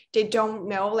it. They don't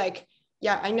know like,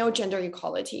 yeah, I know gender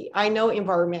equality, I know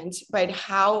environment, but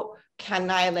how can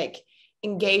I like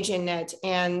engage in it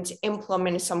and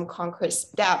implement some concrete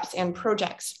steps and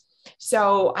projects?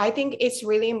 So I think it's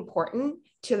really important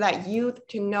to let youth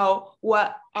to know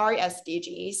what are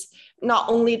SDGs, not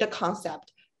only the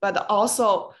concept, but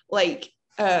also like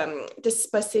the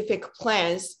specific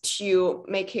plans to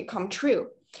make it come true.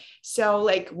 So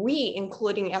like we,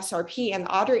 including SRP and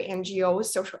other NGOs,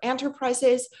 social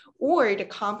enterprises, or the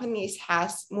companies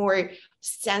has more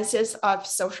senses of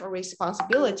social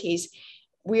responsibilities,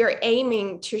 we are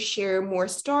aiming to share more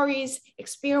stories,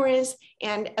 experience,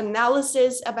 and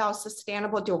analysis about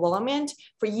sustainable development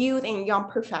for youth and young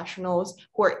professionals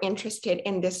who are interested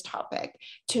in this topic,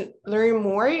 to learn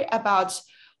more about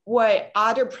what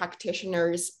other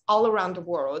practitioners all around the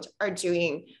world are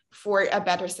doing for a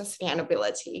better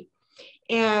sustainability.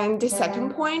 And the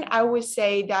second point, I would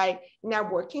say that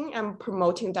networking and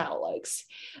promoting dialogues,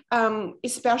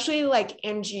 especially like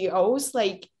NGOs,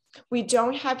 like we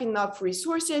don't have enough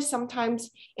resources sometimes.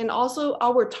 And also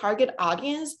our target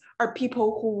audience are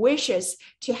people who wishes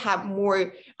to have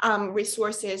more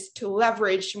resources to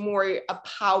leverage more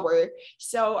power.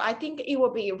 So I think it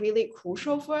will be really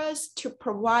crucial for us to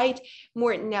provide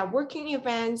more networking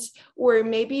events, or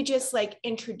maybe just like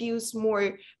introduce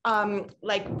more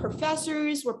like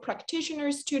professors or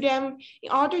practitioners to them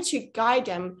in order to guide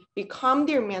them, become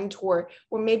their mentor,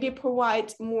 or maybe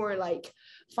provide more like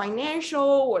financial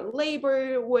or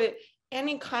labor with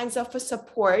any kinds of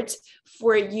support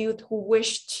for youth who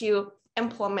wish to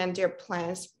implement their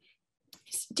plans.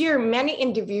 There are many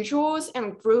individuals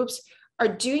and groups are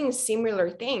doing similar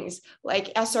things,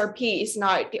 like SRP is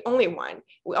not the only one.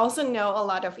 We also know a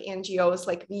lot of NGOs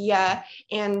like VIA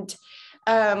and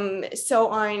so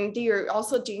on. They are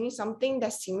also doing something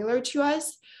that's similar to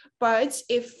us. But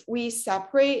if we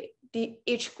separate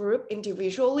each group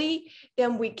individually,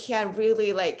 then we can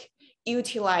really like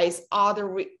utilize all the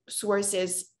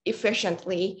resources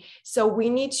efficiently. So we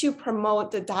need to promote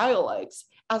the dialogues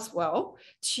as well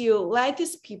to let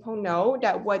these people know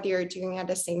that what they are doing at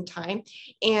the same time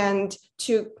and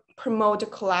to promote the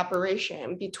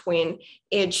collaboration between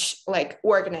each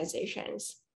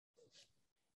organizations.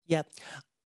 Yeah,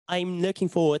 I'm looking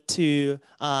forward to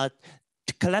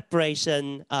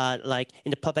collaboration like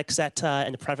in the public sector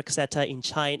and the private sector in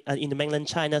China, in the mainland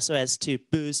China, so as to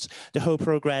boost the whole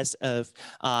progress of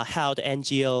how the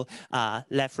NGO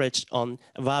leverage on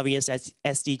various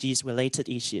SDGs related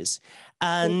issues.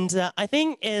 And I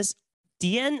think is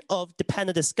the end of the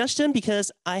panel discussion,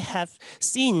 because I have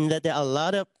seen that there are a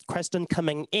lot of questions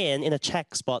coming in a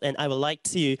chat spot, and I would like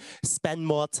to spend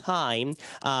more time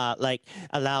like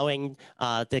allowing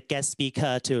the guest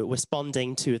speaker to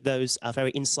responding to those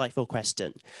very insightful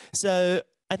questions. So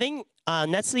I think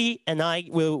Natalie and I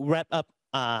will wrap up.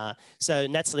 So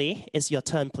Natalie, it's your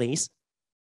turn, please.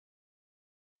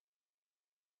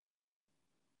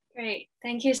 Great.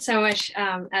 Thank you so much,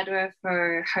 Edward,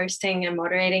 for hosting and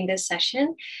moderating this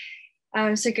session.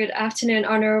 So good afternoon,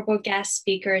 honorable guest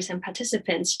speakers and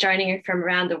participants joining from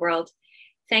around the world.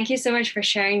 Thank you so much for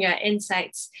sharing your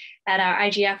insights at our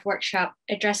IGF workshop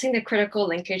addressing the critical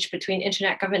linkage between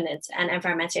internet governance and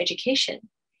environmental education.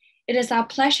 It is our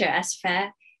pleasure as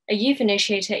FAIR, a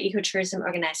youth-initiated ecotourism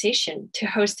organization, to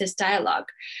host this dialogue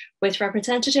with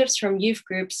representatives from youth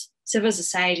groups, civil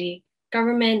society,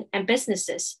 government, and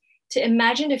businesses to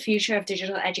imagine the future of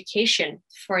digital education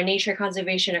for nature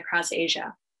conservation across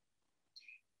Asia.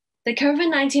 The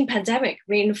COVID-19 pandemic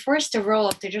reinforced the role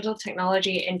of digital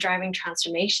technology in driving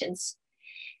transformations,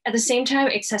 at the same time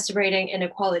exacerbating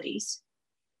inequalities.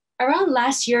 Around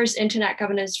last year's Internet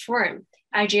Governance Forum,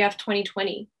 IGF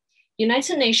 2020,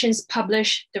 United Nations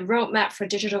published the Roadmap for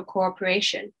Digital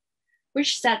Cooperation,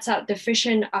 which sets out the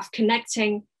vision of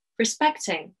connecting,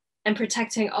 respecting, and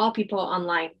protecting all people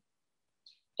online.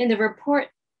 In the report,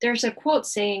 there's a quote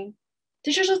saying,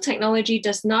 "Digital technology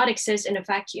does not exist in a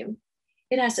vacuum.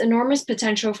 It has enormous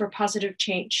potential for positive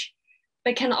change,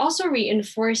 but can also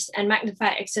reinforce and magnify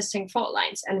existing fault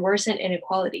lines and worsen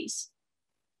inequalities."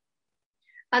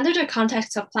 Under the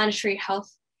context of planetary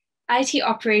health, IT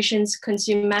operations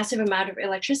consume massive amount of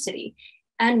electricity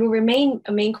and will remain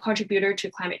a main contributor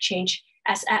to climate change,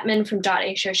 as admin from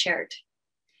Asia shared.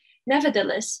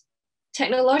 Nevertheless,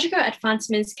 technological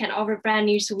advancements can offer brand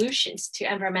new solutions to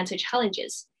environmental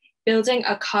challenges, building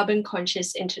a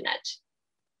carbon-conscious internet.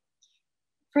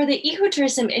 For the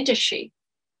ecotourism industry,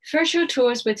 virtual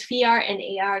tours with VR and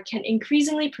AR can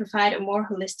increasingly provide a more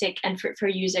holistic and fruitful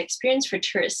user experience for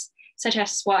tourists, such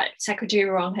as what Secretary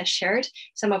Wong has shared,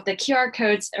 some of the QR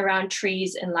codes around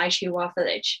trees in Lai Chi Hua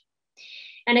Village.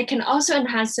 And it can also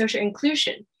enhance social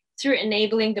inclusion through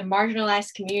enabling the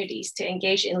marginalized communities to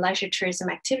engage in leisure tourism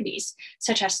activities,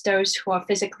 such as those who are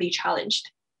physically challenged.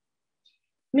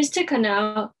 Mr.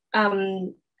 Canal,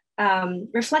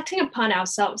 reflecting upon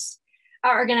ourselves,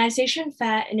 our organization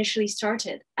FAIR initially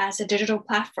started as a digital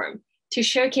platform to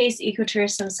showcase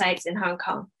ecotourism sites in Hong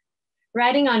Kong,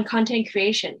 writing on content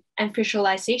creation and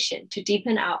visualization to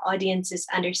deepen our audience's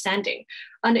understanding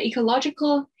on the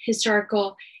ecological,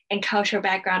 historical, and cultural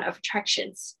background of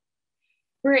attractions.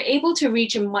 We're able to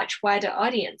reach a much wider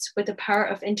audience with the power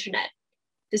of internet,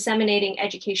 disseminating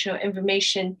educational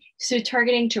information through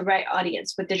targeting the right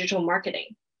audience with digital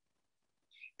marketing.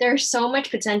 There is so much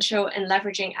potential in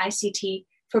leveraging ICT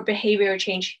for behavioral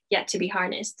change yet to be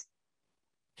harnessed.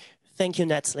 Thank you,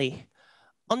 Natalie.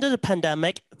 Under the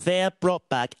pandemic, FAIR brought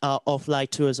back our offline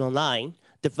tours online,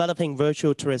 developing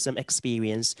virtual tourism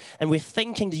experience and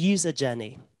rethinking the user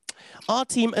journey. Our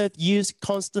team of youth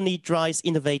constantly drives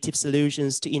innovative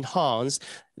solutions to enhance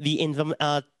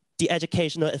the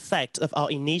educational effect of our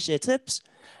initiatives,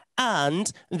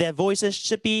 and their voices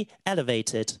should be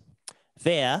elevated.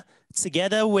 FAIR,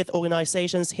 together with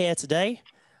organizations here today,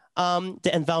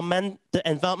 the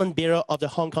Environment Bureau of the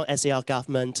Hong Kong SAR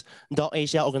government,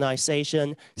 Asia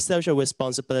organization, social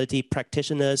responsibility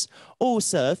practitioners, all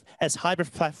serve as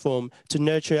hybrid platform to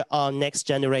nurture our next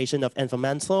generation of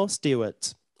environmental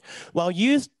stewards. While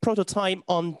youth prototype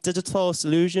on digital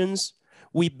solutions,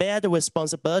 we bear the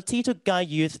responsibility to guide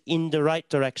youth in the right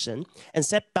direction and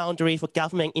set boundaries for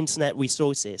government internet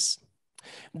resources.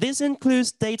 This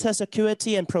includes data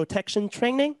security and protection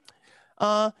training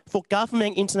for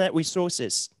government internet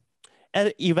resources,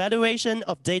 evaluation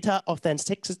of data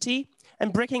authenticity,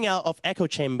 and breaking out of echo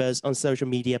chambers on social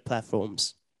media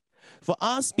platforms. For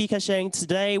our speaker sharing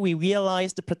today, we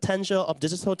realize the potential of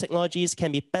digital technologies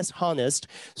can be best harnessed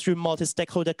through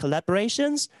multi-stakeholder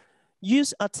collaborations.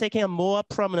 Youth are taking a more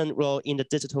prominent role in the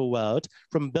digital world,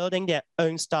 from building their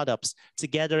own startups to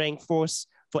gathering force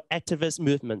for activist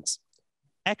movements.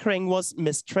 echoing what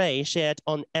Ms. Trey shared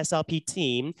on SRP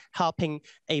team, helping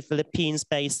a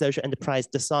Philippines-based social enterprise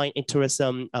design a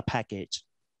tourism package.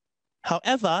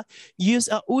 However, youths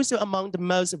are also among the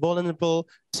most vulnerable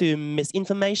to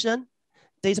misinformation,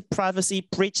 data privacy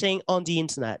breaching on the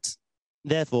internet.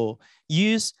 Therefore,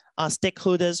 youths are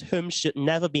stakeholders whom should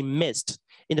never be missed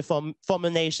in the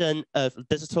formulation of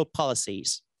digital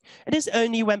policies. It is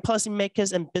only when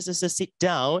policymakers and businesses sit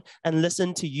down and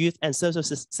listen to youth and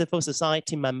civil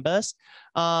society members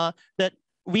that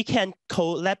we can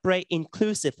collaborate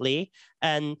inclusively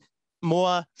and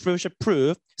more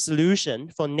future-proof solution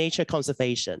for nature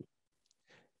conservation.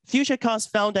 FutureCast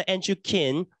founder Andrew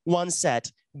Kin once said,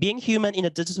 being human in a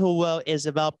digital world is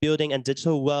about building a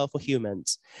digital world for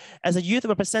humans. As a youth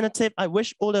representative, I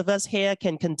wish all of us here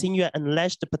can continue to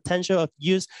unleash the potential of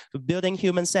youth for building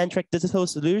human-centric digital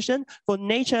solution for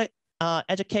nature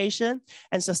education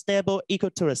and sustainable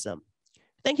ecotourism.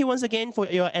 Thank you once again for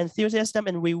your enthusiasm,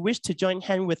 and we wish to join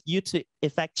hands with you to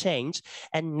effect change.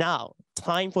 And now,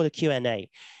 time for the Q&A.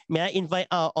 May I invite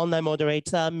our online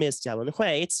moderator, Ms. Jia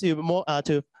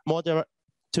Wenhui,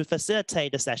 to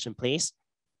facilitate the session, please.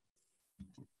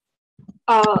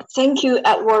 Thank you,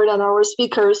 Edward, and our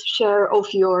speakers share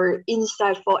of your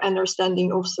insightful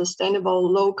understanding of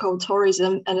sustainable local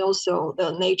tourism and also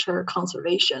the nature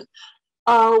conservation.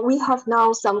 We have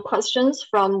now some questions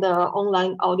from the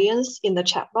online audience in the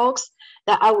chat box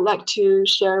that I would like to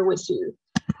share with you.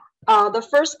 The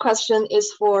first question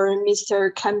is for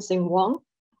Mr. Kamsing Wong.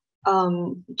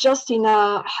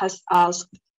 Justina has asked,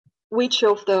 which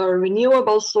of the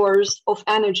renewable source of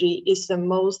energy is the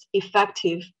most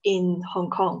effective in Hong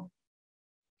Kong?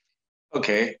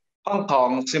 Okay, Hong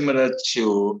Kong, similar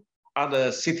to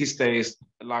other city-states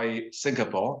like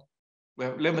Singapore, we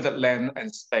have limited land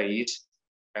and space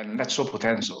and natural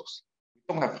potentials. We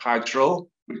don't have hydro,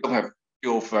 we don't have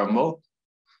geothermal,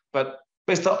 but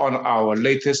based on our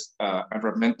latest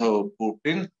environmental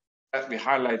blueprint, we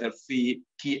highlighted 3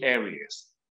 key areas.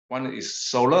 One is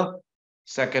solar,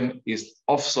 second is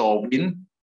offshore wind,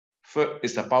 third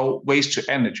is about waste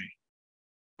to energy.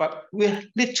 But we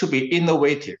need to be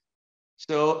innovative.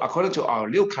 So according to our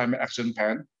new climate action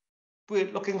plan,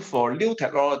 we're looking for new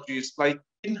technologies like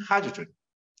green hydrogen.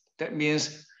 That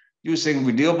means using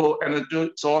renewable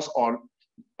energy source or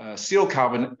zero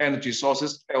carbon energy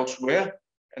sources elsewhere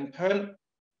and turn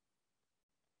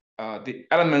the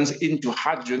elements into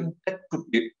hydrogen that could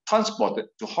be transported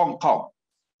to Hong Kong.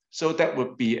 So that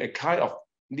would be a kind of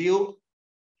new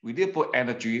renewable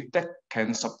energy that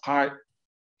can supply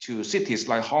to cities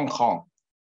like Hong Kong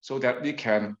so that we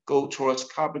can go towards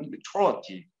carbon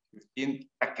neutrality within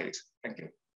decades. Thank you.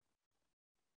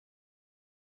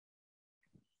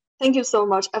 Thank you so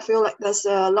much. I feel like there's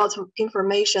a lot of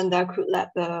information that could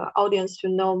let the audience to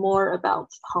know more about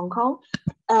Hong Kong.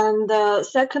 And the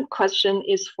second question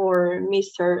is for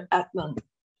Mr. Edmund.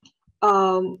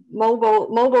 Mobile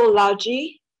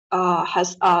Laji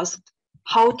has asked,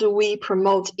 how do we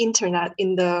promote internet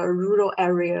in the rural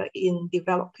area in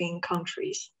developing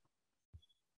countries?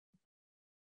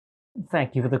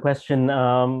 Thank you for the question.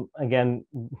 Again,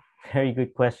 very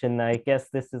good question. I guess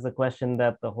this is a question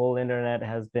that the whole internet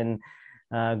has been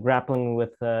grappling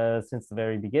with since the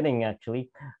very beginning, actually.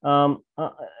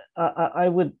 I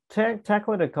would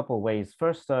tackle it a couple of ways.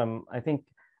 First, I think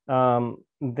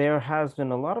there has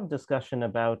been a lot of discussion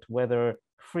about whether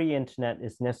free internet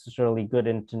is necessarily good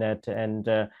internet and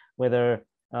whether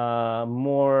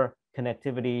more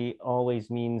connectivity always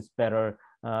means better,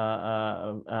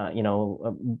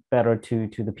 better to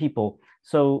the people.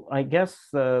 So I guess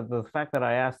the fact that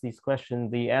I asked these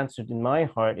questions, the answer in my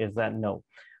heart is that no.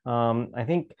 I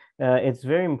think it's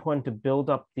very important to build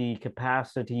up the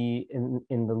capacity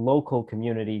in the local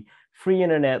community. Free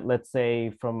internet, let's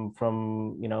say from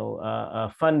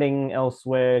funding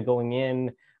elsewhere going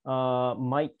in,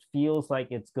 might feels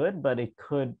like it's good, but it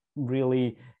could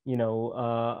really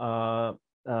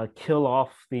kill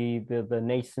off the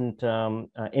nascent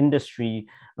industry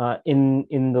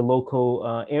in the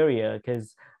local area,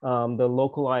 because the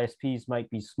local ISPs might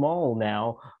be small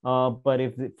now, but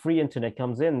if the free internet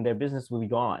comes in, their business will be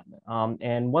gone.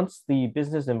 And once the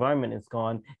business environment is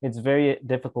gone, it's very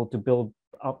difficult to build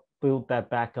that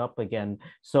back up again.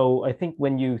 So I think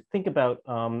when you think about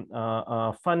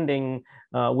funding,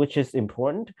 which is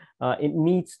important, it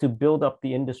needs to build up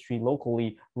the industry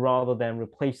locally rather than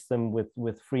replace them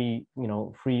with free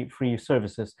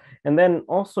services. And then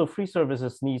also free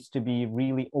services needs to be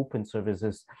really open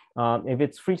services. If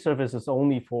it's free services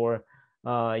only for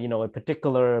a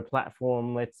particular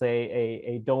platform, let's say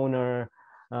a donor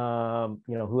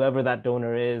whoever that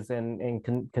donor is and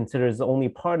considers only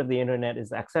part of the internet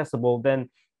is accessible, then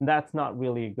that's not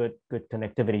really good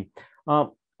connectivity.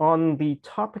 On the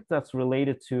topic that's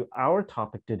related to our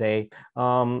topic today,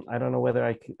 I don't know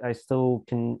whether I still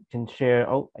can share.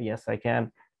 Oh, yes, I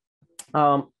can.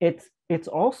 It's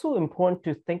also important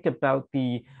to think about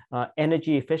the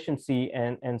energy efficiency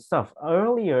and stuff.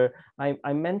 Earlier,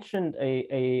 I mentioned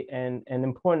an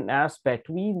important aspect.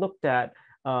 We looked at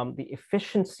the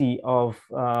efficiency of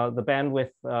the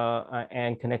bandwidth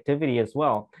and connectivity as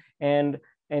well. And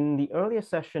in the earlier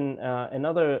session,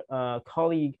 another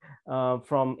colleague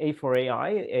from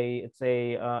A4AI, it's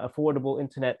a affordable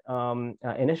internet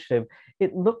initiative,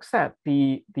 it looks at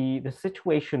the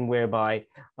situation whereby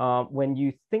when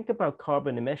you think about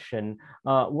carbon emission,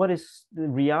 what is the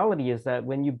reality is that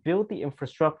when you build the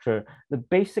infrastructure, the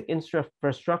basic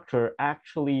infrastructure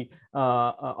actually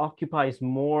occupies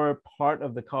more part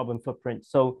of the carbon footprint.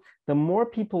 So the more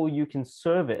people you can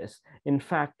service, in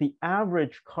fact, the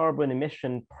average carbon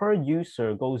emission per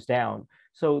user goes down.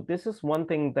 So this is one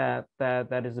thing that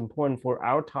is important for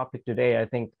our topic today, I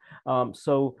think.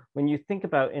 So when you think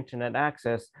about internet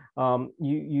access,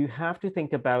 you have to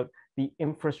think about the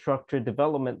infrastructure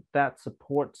development that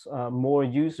supports more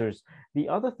users. The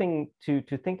other thing to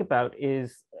think about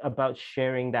is about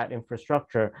sharing that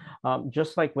infrastructure.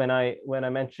 Just like when I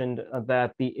mentioned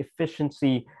that the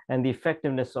efficiency and the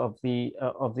effectiveness of the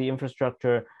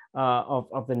infrastructure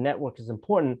of the network is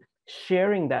important,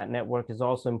 sharing that network is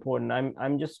also important.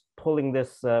 I'm just pulling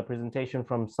this presentation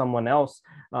from someone else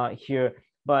here,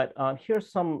 but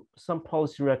here's some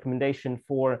policy recommendation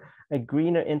for a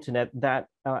greener internet that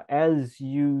as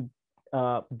you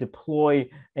deploy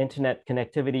internet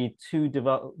connectivity to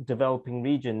developing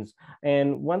regions.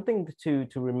 And one thing to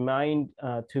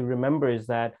remember is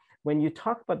that when you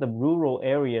talk about the rural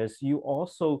areas,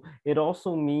 it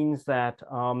also means that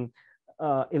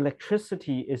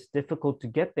electricity is difficult to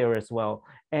get there as well.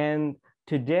 And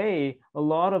today, a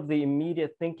lot of the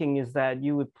immediate thinking is that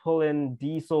you would pull in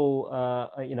diesel,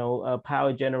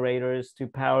 power generators to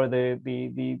power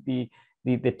the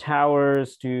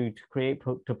towers to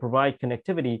provide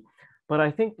connectivity. But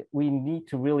I think we need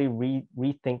to really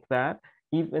rethink that,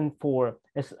 even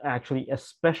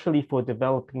especially for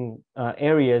developing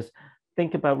areas.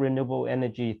 Think about renewable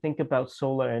energy, think about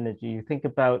solar energy, think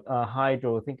about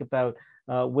hydro, think about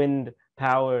wind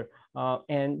power,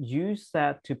 and use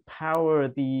that to power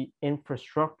the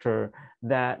infrastructure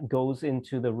that goes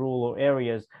into the rural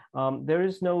areas. There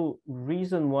is no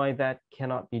reason why that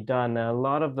cannot be done. A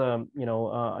lot of the,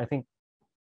 I think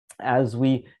as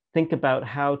we think about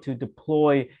how to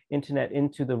deploy internet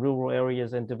into the rural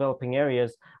areas and developing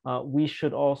areas, we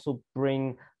should also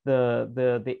bring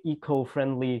the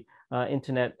eco-friendly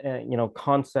internet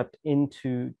concept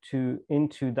into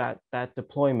that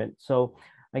deployment. So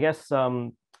I guess those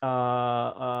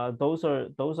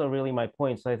are really my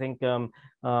points. I think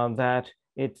that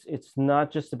it's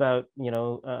not just about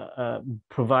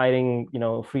providing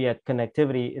free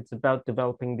connectivity. It's about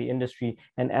developing the industry,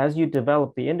 and as you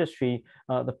develop the industry,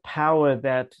 the power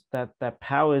that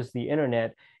powers the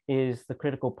internet is the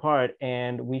critical part,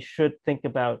 and we should think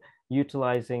about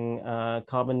utilizing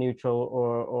carbon neutral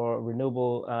or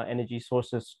renewable energy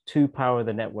sources to power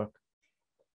the network.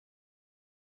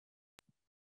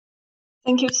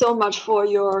 Thank you so much for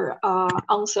your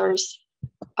answers.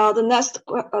 The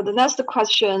next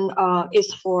question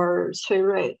is for Cui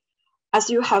Rui. As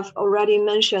you have already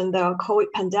mentioned, the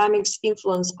COVID pandemic's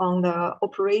influence on the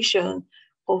operation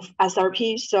of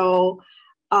SRP. So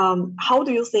how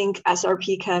do you think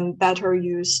SRP can better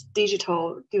use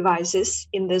digital devices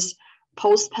in this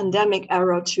post-pandemic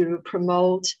era to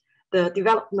promote the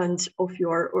development of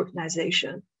your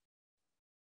organization?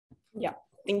 Yeah.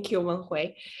 Thank you,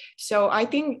 Wenhui. So I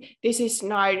think this is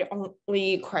not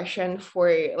only a question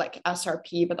for like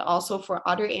SRP, but also for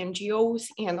other NGOs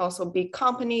and also big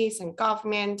companies and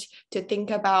government to think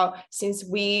about, since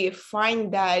we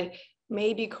find that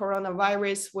maybe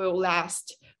coronavirus will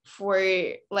last for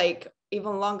like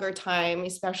even longer time,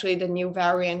 especially the new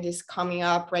variant is coming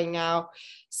up right now.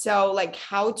 So like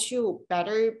how to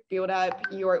better build up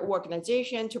your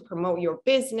organization to promote your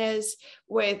business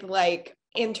with like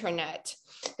internet.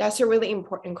 That's a really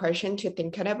important question to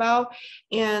think about.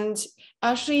 And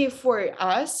actually for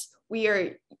us, we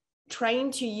are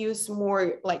trying to use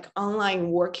more like online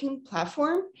working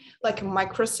platform, like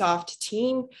Microsoft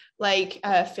Team, like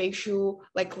Facial,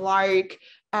 like Lark,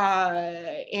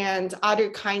 and other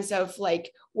kinds of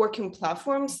like working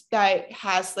platforms that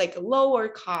has like lower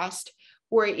cost,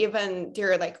 or even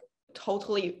they're like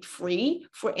totally free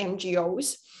for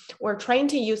NGOs. We're trying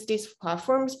to use these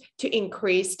platforms to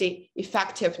increase the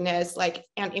effectiveness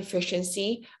and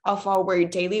efficiency of our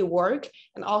daily work,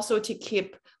 and also to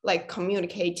keep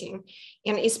communicating.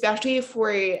 And especially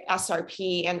for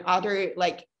SRP and other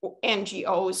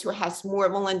NGOs who has more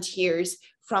volunteers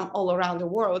from all around the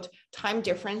world, time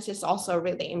difference is also a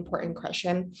really important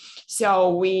question.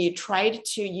 So we tried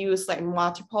to use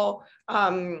multiple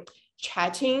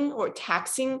chatting or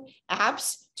texting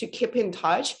apps to keep in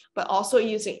touch, but also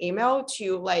using email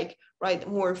to write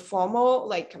more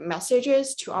formal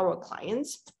messages to our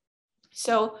clients.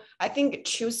 So I think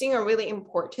choosing a really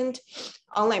important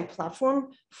online platform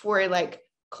for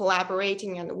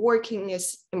collaborating and working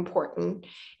is important.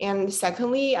 And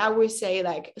secondly, I would say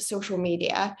social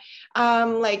media.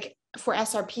 For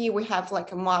SRP, we have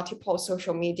multiple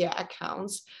social media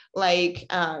accounts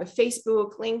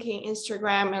Facebook, LinkedIn,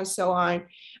 Instagram, and so on.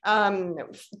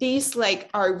 These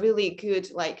are really good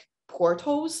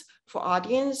portals for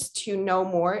audience to know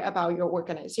more about your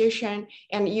organization,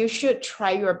 and you should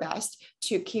try your best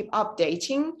to keep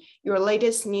updating your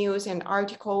latest news and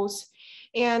articles.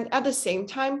 And at the same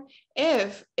time,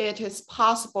 if it is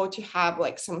possible to have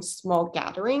some small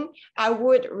gathering, I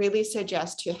would really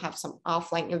suggest to have some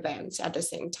offline events at the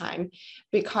same time,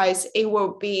 because it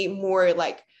will be more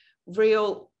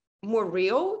real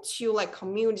to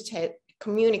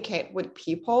communicate with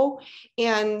people.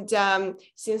 And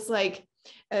since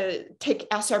take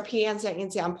SRP as an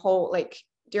example,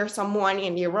 there's someone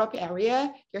in Europe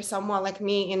area, there's someone like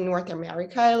me in North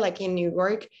America, in New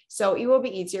York. So it will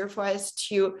be easier for us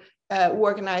to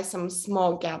organize some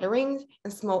small gatherings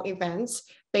and small events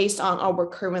based on our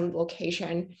current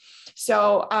location.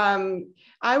 So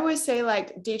I would say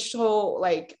digital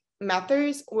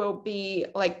methods will be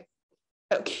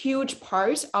a huge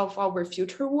part of our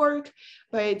future work,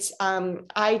 but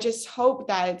I just hope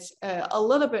that a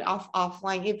little bit of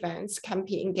offline events can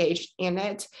be engaged in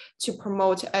it to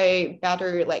promote a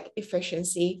better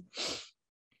efficiency.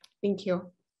 Thank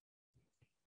you.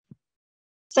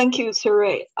 Thank you,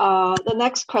 Surrey. The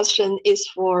next question is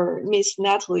for Miss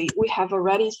Natalie. We have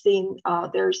already seen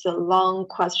there's a long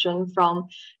question from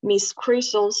Miss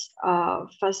Chrysos.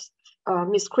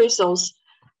 Miss Chrysos,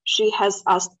 she has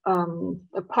asked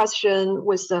a question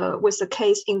with a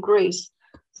case in Greece.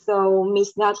 So,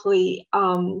 Miss Natalie,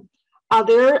 are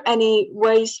there any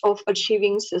ways of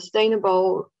achieving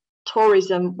sustainable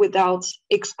tourism without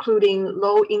excluding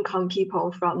low-income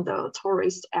people from the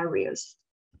tourist areas?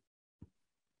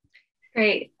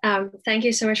 Great. Thank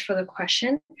you so much for the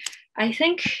question. I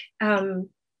think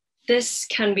this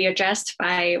can be addressed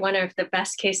by one of the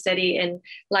best case study in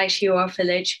Laishiwa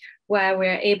village, where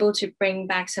we're able to bring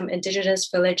back some indigenous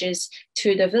villages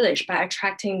to the village by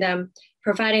attracting them,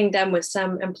 providing them with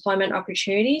some employment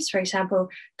opportunities, for example,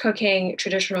 cooking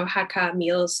traditional Hakka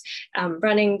meals,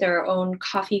 running their own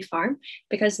coffee farm,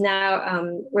 because now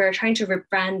we're trying to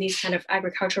rebrand these kind of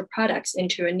agricultural products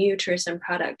into a new tourism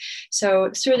product. So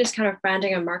through this kind of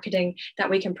branding and marketing that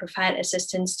we can provide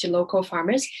assistance to local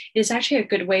farmers, it is actually a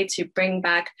good way to bring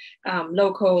back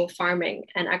local farming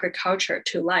and agriculture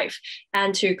to life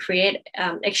and to create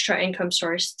extra income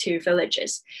source to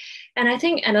villages. And I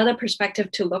think another perspective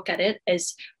to look at it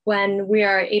is when we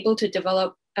are able to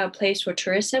develop a place for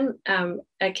tourism.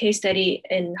 A case study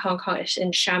in Hong Kong is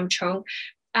in Sham Chung.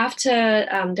 After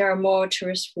there are more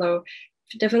tourist flow,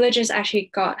 the villages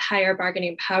actually got higher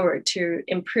bargaining power to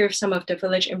improve some of the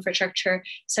village infrastructure,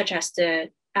 such as the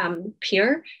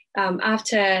pier.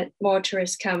 After more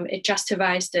tourists come, it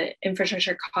justifies the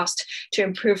infrastructure cost to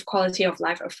improve quality of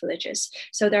life of villages.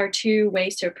 So there are two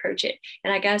ways to approach it.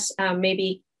 And I guess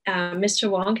maybe Mr.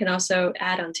 Wong can also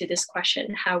add on to this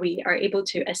question, how we are able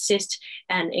to assist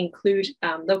and include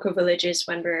local villages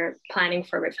when we're planning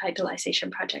for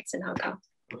revitalization projects in Hong Kong.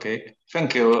 Okay,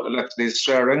 thank you. Let's be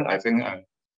sharing. I think I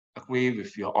agree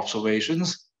with your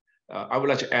observations. I would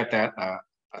like to add that,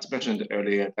 as mentioned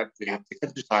earlier, that we have the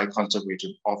Countryside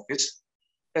Conservation Office.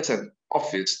 That's an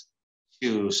office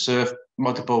to serve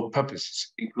multiple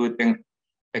purposes, including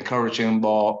encouraging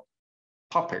more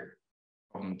public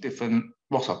from different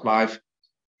walks of life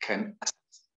can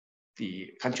access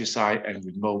the countryside and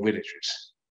remote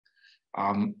villages.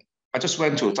 I just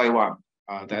went to Taiwan,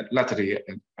 that Natalie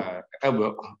and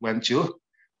Edward went to.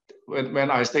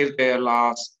 When I stayed there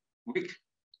last week,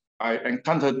 I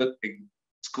encountered a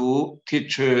school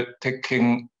teacher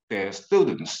taking their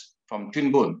students from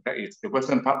Tuen Mun, that is the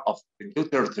western part of the New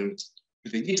Territories,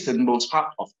 to the easternmost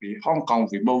part of the Hong Kong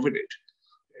remote village,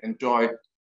 to enjoy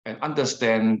and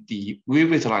understand the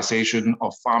revitalization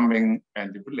of farming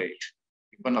and the village,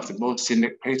 one of the most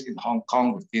scenic places in Hong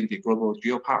Kong within the global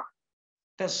geopark.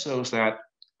 That shows that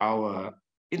our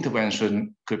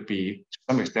intervention could be to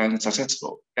some extent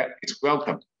successful. That is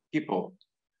welcome. People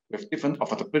with different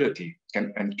affordability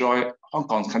can enjoy Hong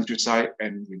Kong's countryside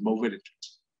and remote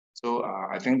villages. So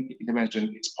I think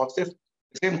intervention is positive.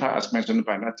 At the same time, as mentioned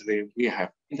by Natalie, we have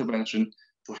intervention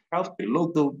to help the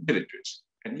local villages,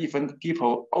 and even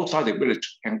people outside the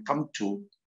village can come to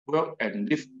work and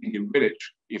live in the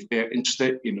village if they're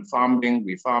interested in farming,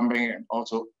 refarming, and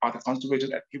also other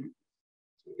conservation activities.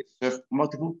 So it serves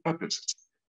multiple purposes.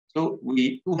 So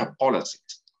we do have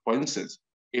policies. For instance,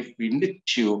 if we need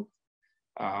to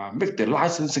make the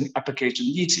licensing application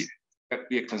easier, that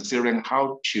we are considering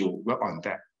how to work on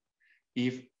that.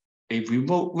 If a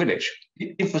remote village,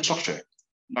 the infrastructure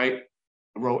like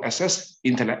road access,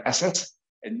 internet access,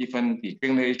 and even the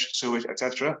drainage, sewage,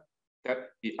 etc., that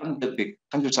under the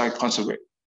countryside conservation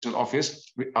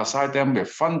office, we assign them with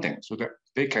funding so that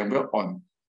they can work on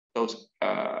those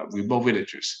remote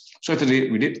villages.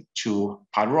 Certainly, we need to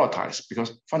prioritize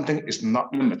because funding is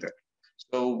not limited.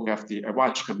 So we have the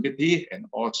advisory committee and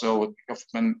also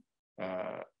government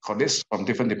colleagues from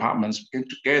different departments working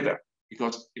together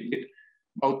because it needs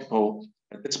multiple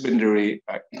disciplinary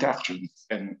interactions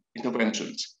and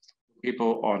interventions.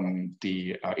 People on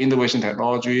the innovation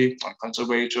technology, on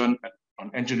conservation, and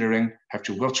on engineering have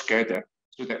to work together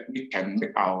so that we can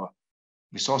make our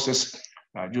resources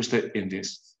used in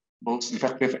this most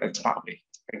effective and smart way.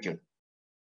 Thank you.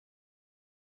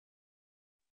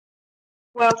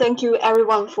 Well, thank you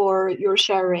everyone for your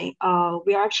sharing.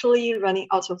 We are actually running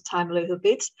out of time a little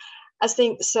bit. I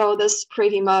think so. That's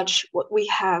pretty much what we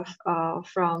have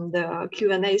from the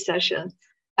Q&A session.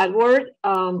 Edward,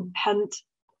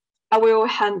 I will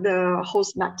hand the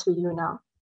host back to you now.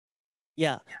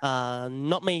 Yeah,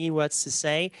 not many words to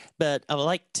say, but I would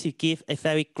like to give a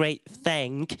very great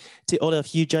thank to all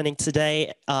of you joining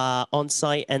today on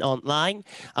site and online.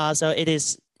 So it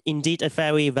is indeed a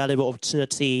very valuable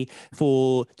opportunity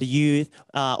for the youth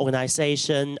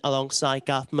organization alongside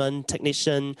government,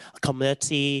 technician,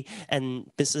 community, and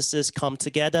businesses come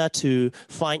together to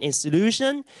find a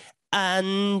solution.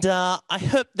 And I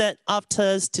hope that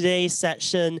after today's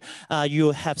session,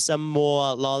 you have some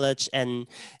more knowledge and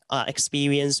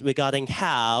experience regarding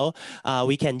how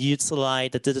we can utilize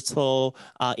the digital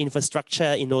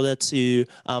infrastructure in order to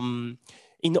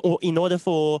in order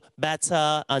for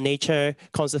better nature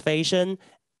conservation,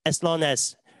 as well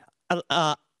as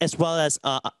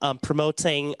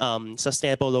promoting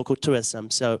sustainable local tourism.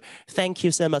 So thank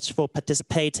you so much for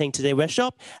participating today's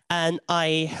workshop, and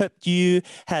I hope you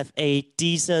have a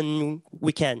decent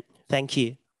weekend. Thank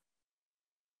you.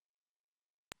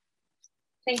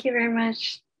 Thank you very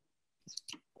much.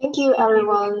 Thank you,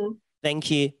 everyone. Thank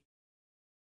you.